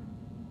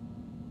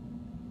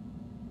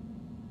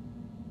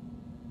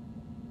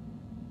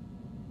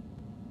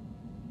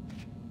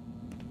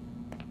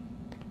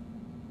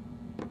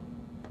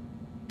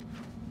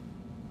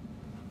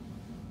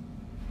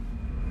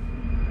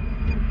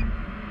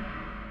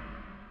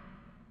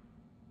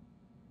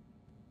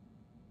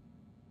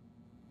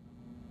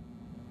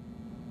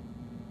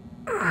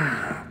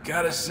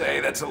 Gotta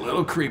say, that's a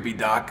little creepy,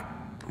 Doc.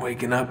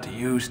 Waking up to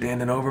you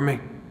standing over me.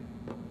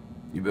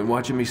 You been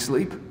watching me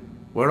sleep?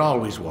 We're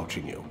always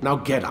watching you. Now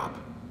get up.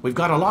 We've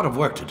got a lot of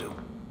work to do.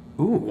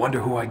 Ooh,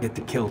 wonder who I get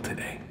to kill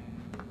today.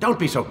 Don't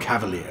be so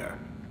cavalier.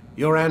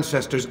 Your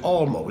ancestors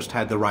almost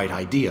had the right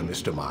idea,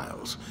 Mr.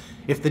 Miles.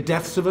 If the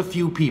deaths of a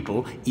few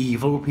people,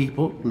 evil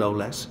people, no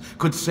less,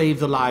 could save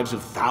the lives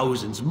of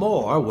thousands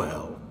more,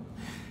 well,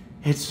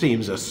 it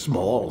seems a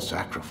small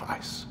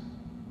sacrifice.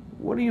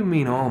 What do you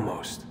mean,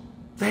 almost?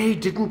 They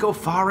didn't go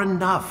far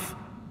enough.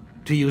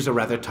 To use a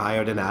rather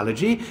tired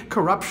analogy,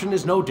 corruption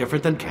is no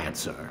different than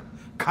cancer.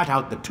 Cut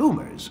out the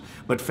tumors,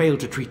 but fail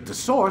to treat the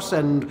source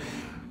and,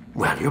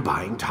 well, you're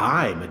buying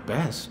time at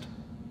best.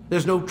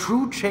 There's no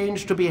true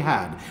change to be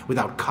had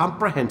without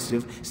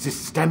comprehensive,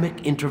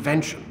 systemic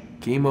intervention.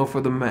 Chemo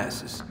for the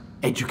masses.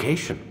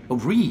 Education,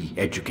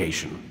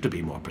 re-education, to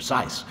be more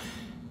precise.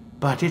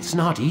 But it's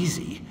not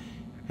easy,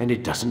 and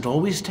it doesn't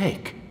always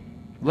take.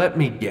 Let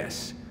me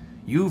guess.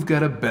 You've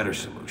got a better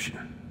solution.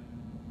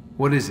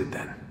 What is it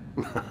then?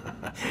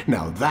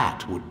 Now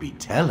that would be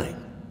telling.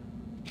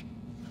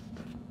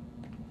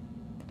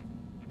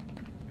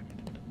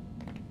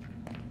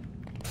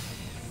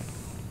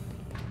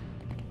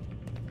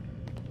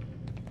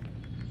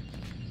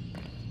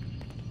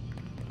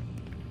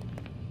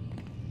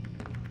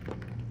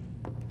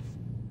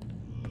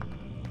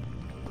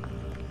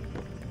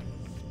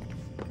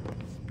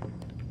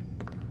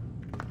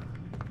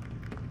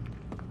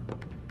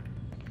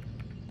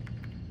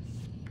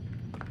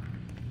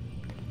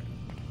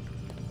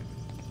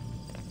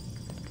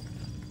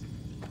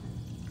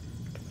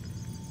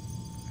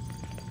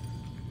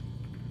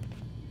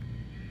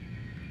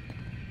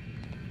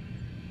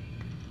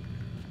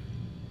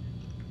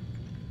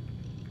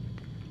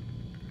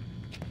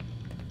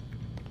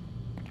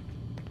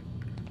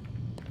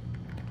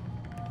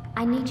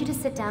 I need you to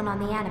sit down on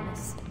the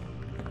Animus.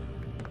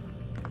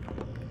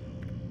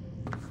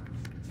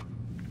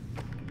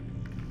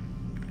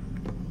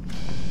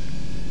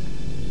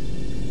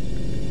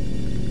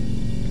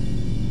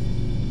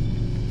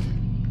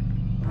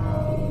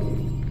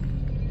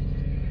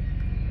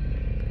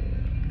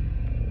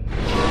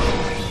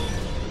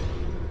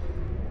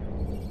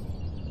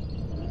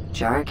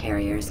 Jar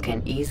carriers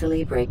can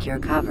easily break your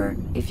cover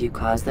if you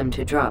cause them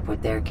to drop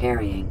what they're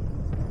carrying.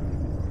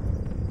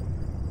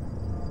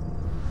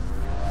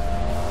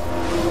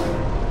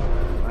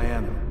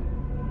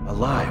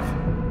 Alive.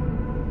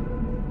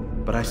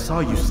 But I saw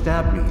you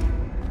stab me.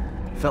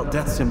 Felt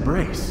death's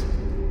embrace.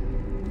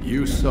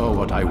 You saw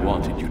what I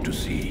wanted you to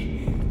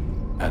see.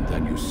 And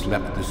then you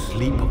slept the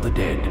sleep of the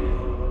dead.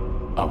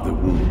 Of the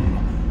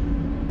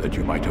womb. That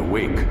you might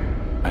awake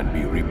and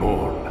be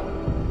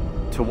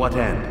reborn. To what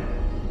end?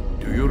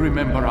 Do you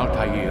remember,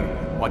 Altair,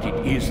 what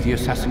it is the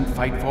assassins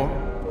fight for?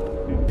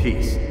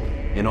 Peace.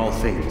 In all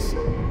things.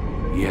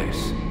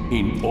 Yes,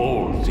 in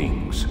all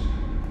things.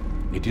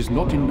 It is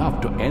not enough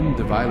to end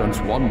the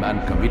violence one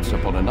man commits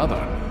upon another.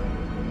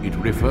 It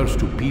refers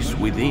to peace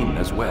within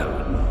as well.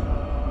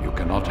 You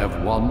cannot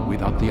have one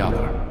without the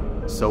other.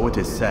 So it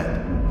is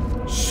said.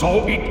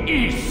 So it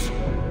is!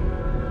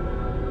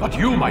 But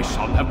you, my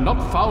son, have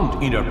not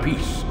found inner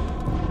peace.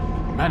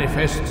 It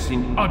manifests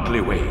in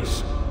ugly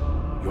ways.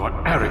 You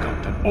are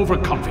arrogant and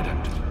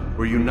overconfident.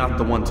 Were you not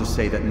the one to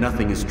say that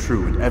nothing is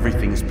true and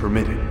everything is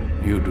permitted?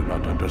 You do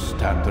not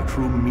understand the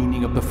true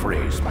meaning of the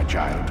phrase, my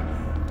child.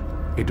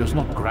 It does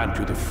not grant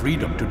you the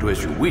freedom to do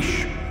as you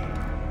wish.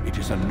 It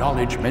is a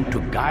knowledge meant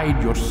to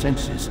guide your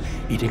senses.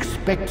 It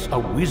expects a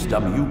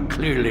wisdom you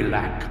clearly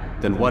lack.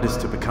 Then what is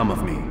to become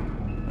of me?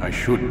 I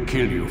should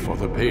kill you for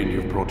the pain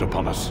you've brought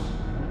upon us.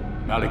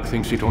 Malik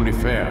thinks it only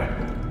fair.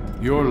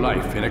 Your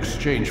life in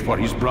exchange for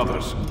his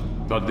brother's.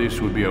 But this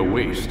would be a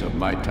waste of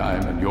my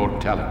time and your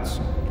talents.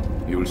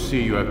 you'll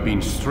see you have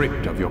been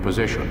stripped of your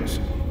possessions,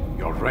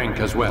 your rank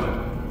as well.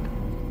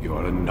 You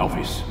are a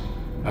novice,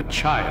 a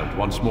child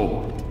once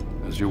more,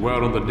 as you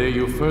were on the day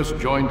you first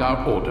joined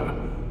our order.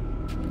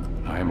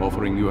 I am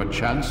offering you a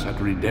chance at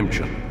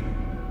redemption.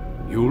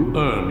 You'll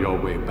earn your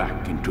way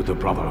back into the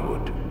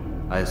Brotherhood.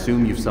 I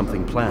assume you've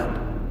something planned.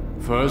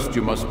 First,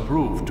 you must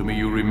prove to me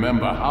you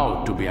remember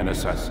how to be an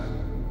assassin.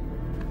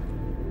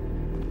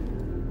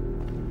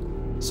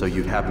 So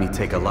you'd have me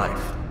take a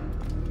life?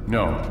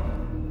 No,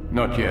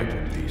 not yet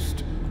at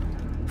least.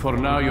 For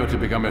now, you're to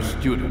become a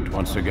student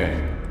once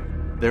again.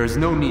 There is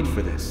no need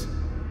for this.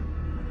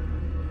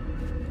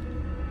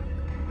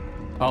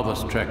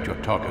 Others tracked your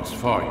targets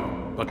for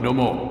you, but no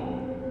more.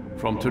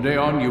 From today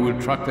on, you will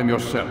track them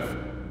yourself.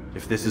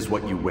 If this is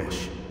what you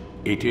wish.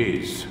 It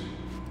is.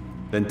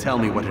 Then tell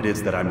me what it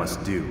is that I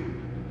must do.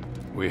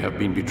 We have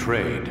been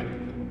betrayed.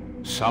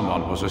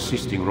 Someone was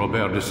assisting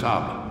Robert de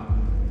Sable,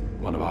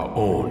 one of our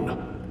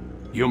own.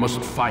 You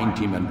must find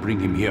him and bring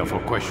him here for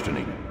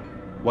questioning.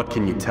 What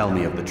can you tell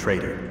me of the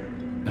traitor?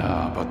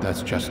 But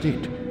that's just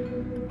it.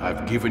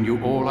 I've given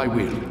you all I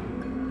will.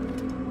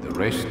 The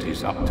rest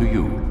is up to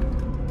you.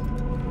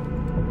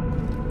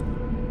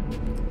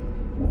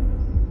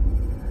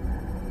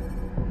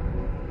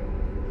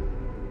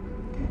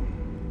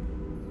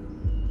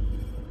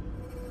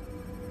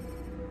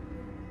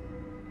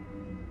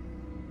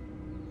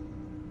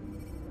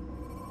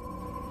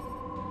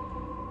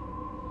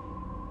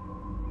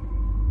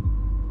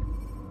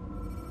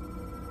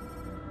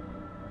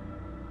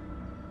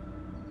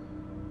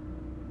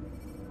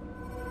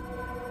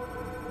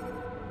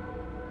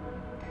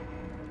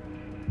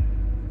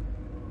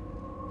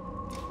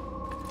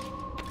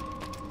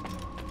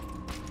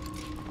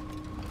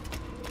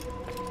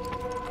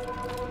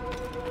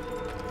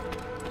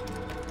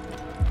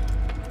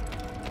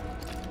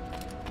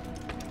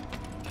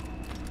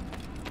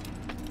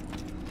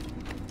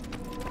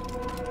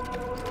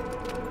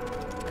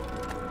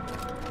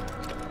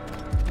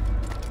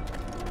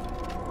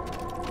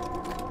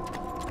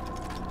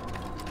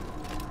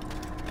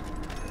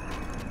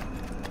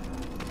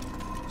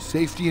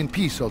 Safety and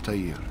peace,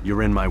 Altair.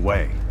 You're in my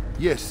way.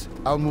 Yes,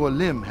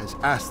 Al-Mualim has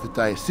asked that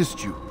I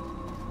assist you.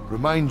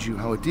 Remind you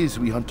how it is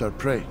we hunt our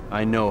prey.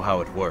 I know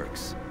how it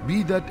works.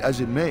 Be that as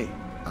it may,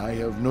 I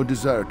have no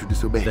desire to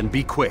disobey. Then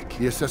be quick.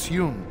 The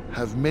Assassin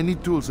have many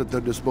tools at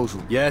their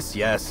disposal. Yes,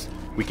 yes.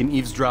 We can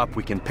eavesdrop,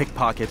 we can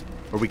pickpocket,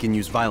 or we can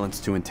use violence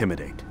to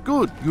intimidate.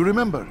 Good, you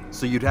remember.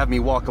 So you'd have me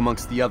walk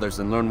amongst the others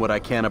and learn what I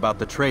can about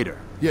the traitor?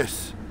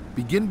 Yes.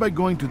 Begin by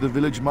going to the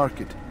village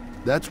market.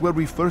 That's where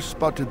we first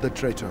spotted the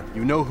traitor.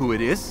 You know who it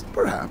is?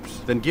 Perhaps.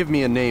 Then give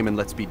me a name and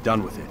let's be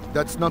done with it.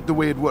 That's not the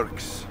way it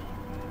works.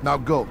 Now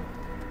go.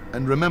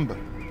 And remember,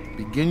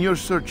 begin your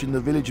search in the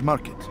village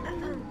market.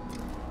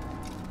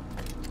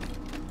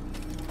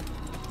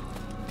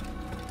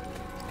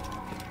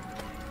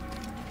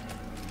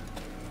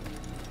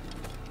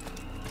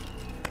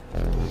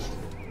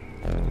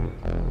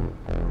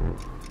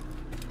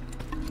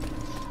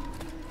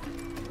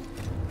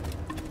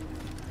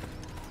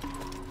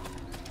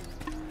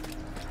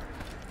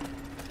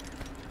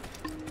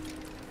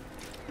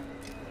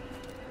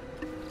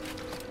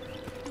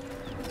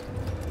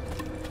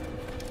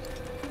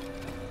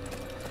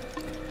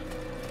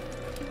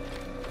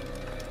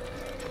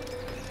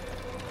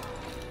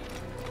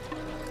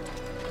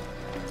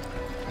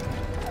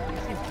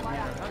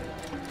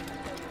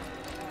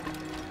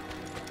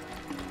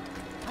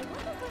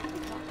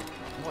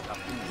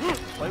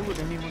 Why would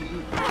anyone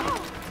do that?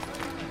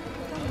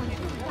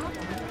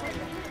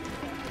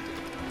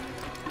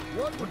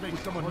 What would make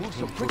someone move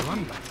so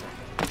quickly?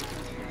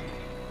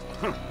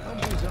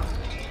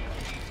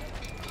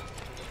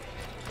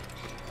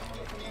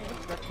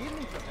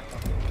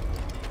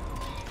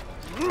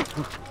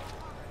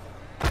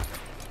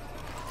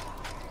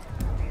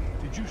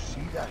 Did you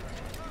see that?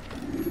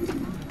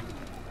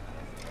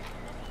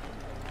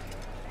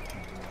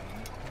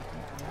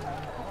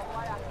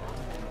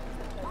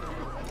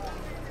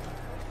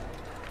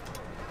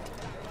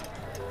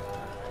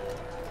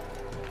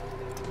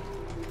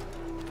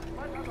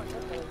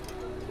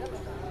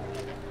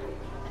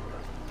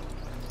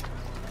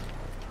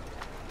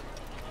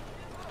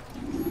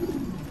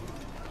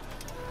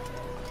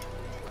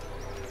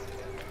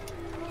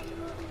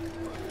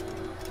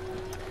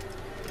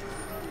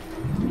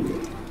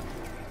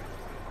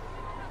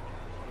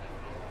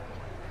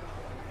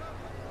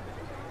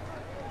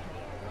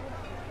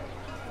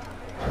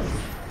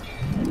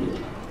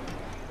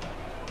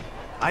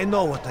 I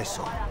know what I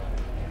saw.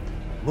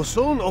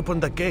 Musun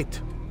opened the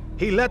gate.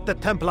 He let the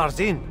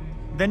Templars in.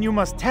 Then you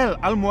must tell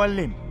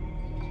Al-Mualim.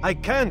 I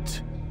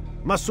can't.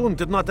 Musun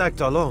did not act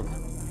alone.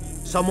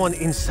 Someone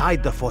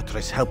inside the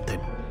fortress helped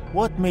him.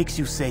 What makes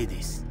you say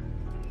this?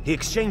 He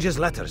exchanges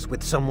letters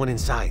with someone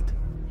inside.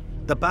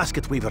 The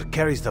basket weaver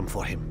carries them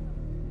for him.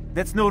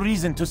 That's no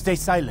reason to stay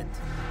silent.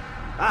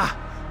 Ah,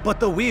 but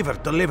the weaver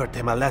delivered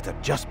him a letter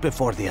just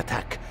before the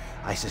attack.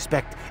 I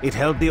suspect it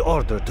held the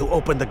order to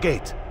open the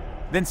gate.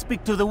 Then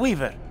speak to the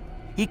weaver.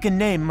 He can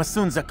name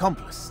Masun's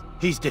accomplice.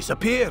 He's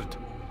disappeared.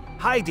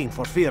 hiding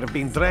for fear of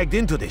being dragged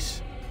into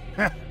this.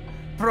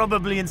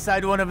 Probably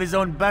inside one of his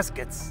own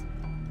baskets.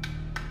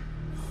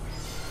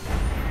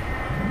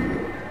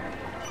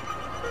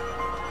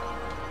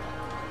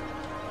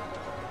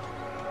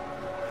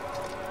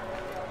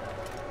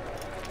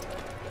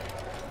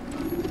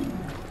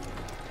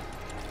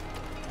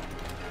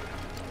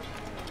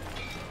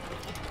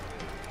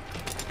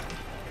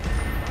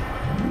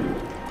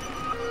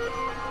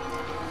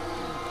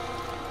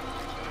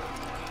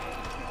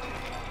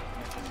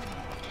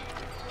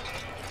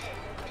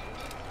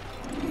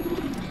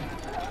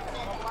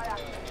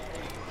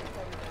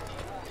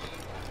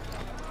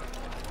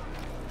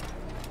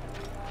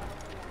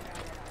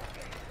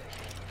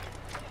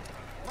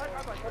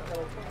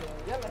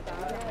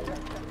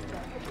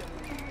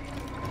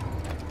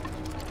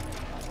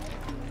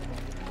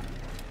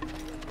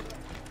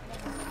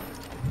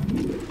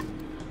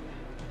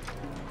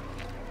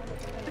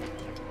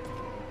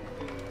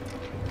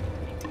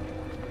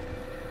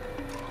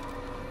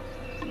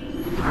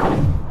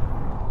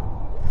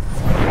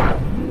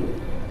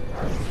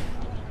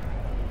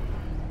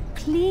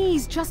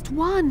 Please, just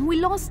one. We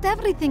lost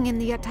everything in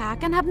the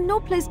attack and have no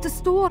place to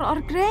store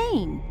our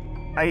grain.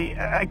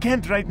 I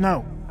can't right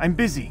now. I'm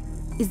busy.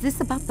 Is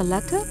this about the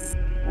letter?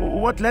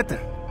 What letter?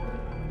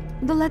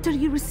 The letter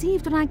you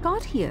received when I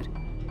got here.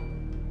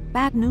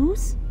 Bad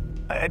news?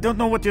 I don't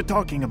know what you're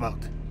talking about.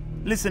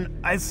 Listen,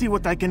 I'll see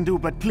what I can do,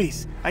 but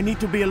please, I need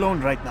to be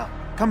alone right now.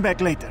 Come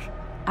back later.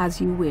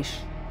 As you wish.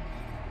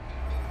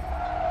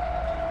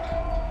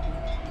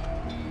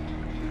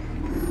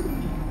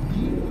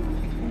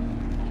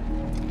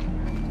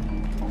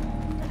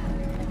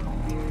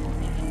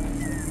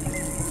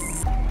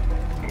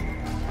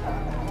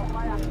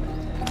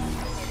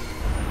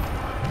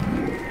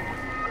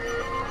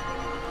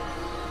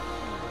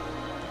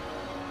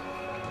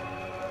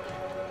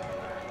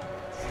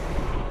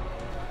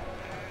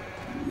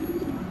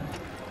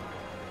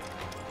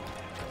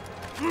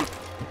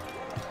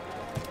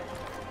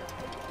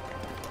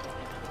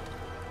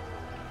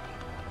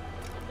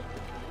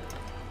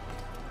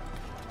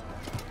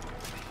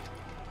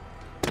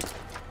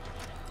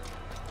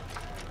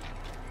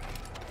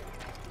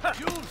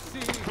 You'll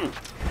see.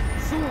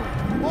 Soon,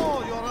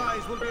 all your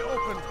eyes will be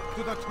opened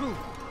to the truth.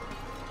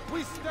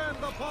 We stand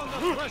upon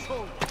the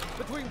threshold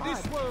between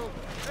this world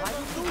and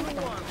a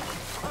new one.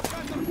 A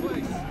better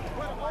place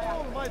where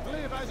all might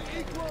live as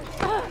equals.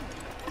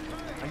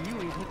 I knew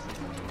he hit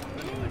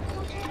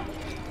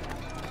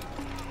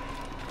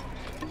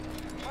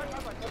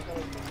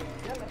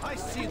I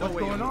see the way. What's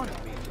going on?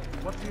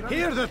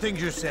 Hear the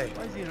things you say.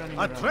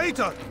 A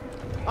traitor!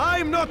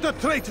 I'm not a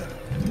traitor!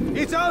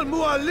 It's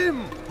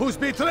Al-Mualim who's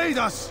betrayed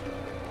us!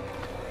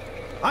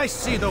 I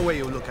see the way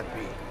you look at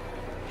me.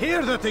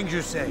 Hear the things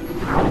you say.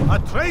 A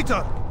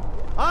traitor!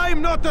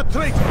 I'm not a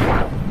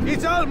traitor!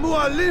 It's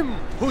Al-Mualim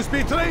who's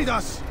betrayed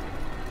us!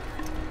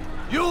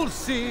 You'll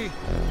see.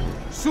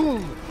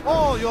 Soon,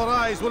 all your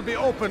eyes will be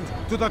opened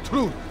to the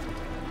truth.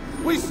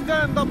 We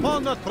stand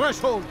upon the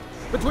threshold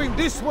between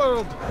this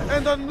world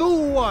and a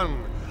new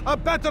one. A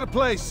better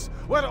place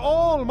where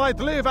all might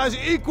live as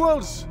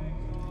equals.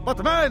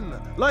 But men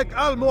like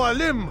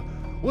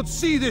Al-Mualim would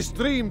see this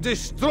dream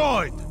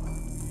destroyed.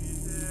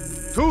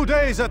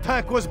 Today's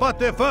attack was but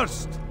the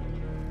first.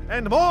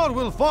 And more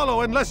will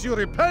follow unless you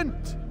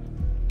repent.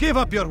 Give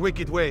up your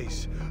wicked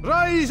ways.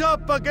 Rise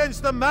up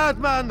against the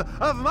madman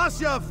of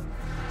Masyaf.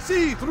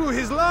 See through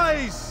his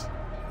lies.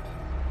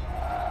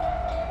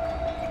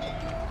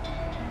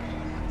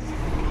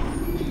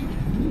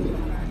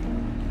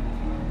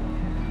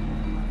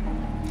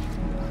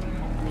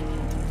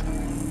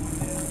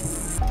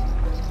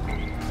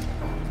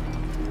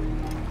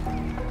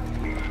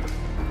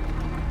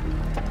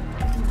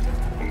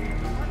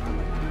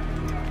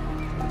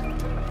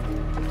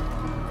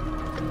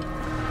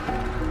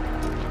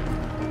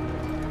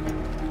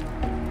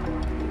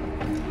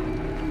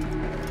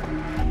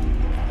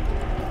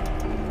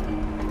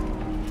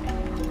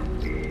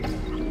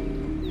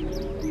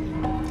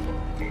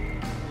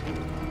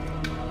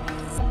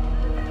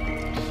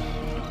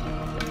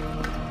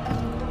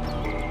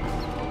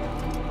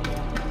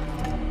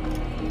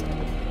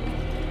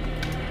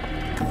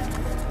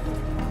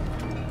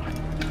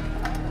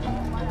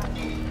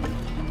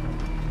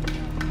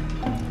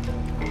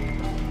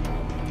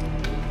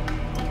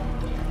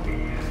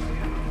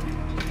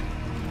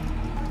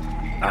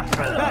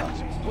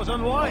 That was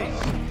unwise.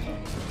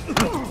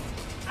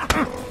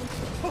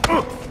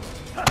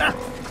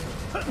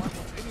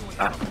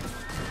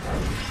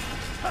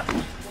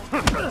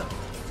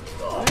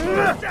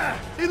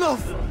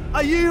 Enough!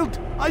 I yield!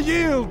 I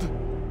yield!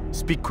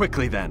 Speak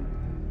quickly then.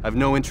 I've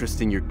no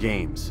interest in your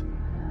games.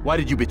 Why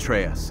did you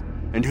betray us?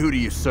 And who do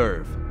you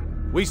serve?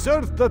 We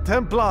serve the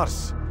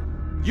Templars.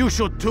 You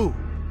should too.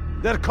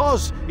 Their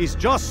cause is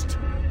just.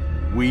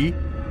 We?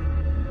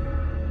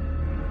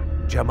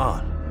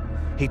 Jamal.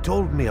 He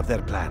told me of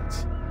their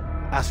plans.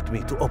 Asked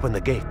me to open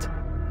the gate.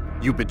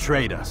 You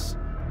betrayed us.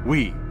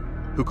 We,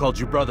 who called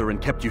you brother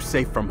and kept you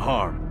safe from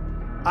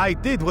harm. I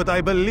did what I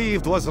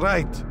believed was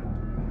right.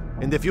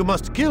 And if you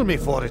must kill me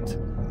for it,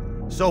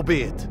 so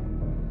be it.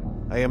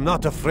 I am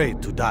not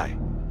afraid to die.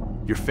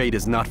 Your fate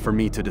is not for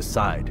me to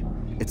decide.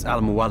 It's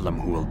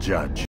Al-Muallim who will judge.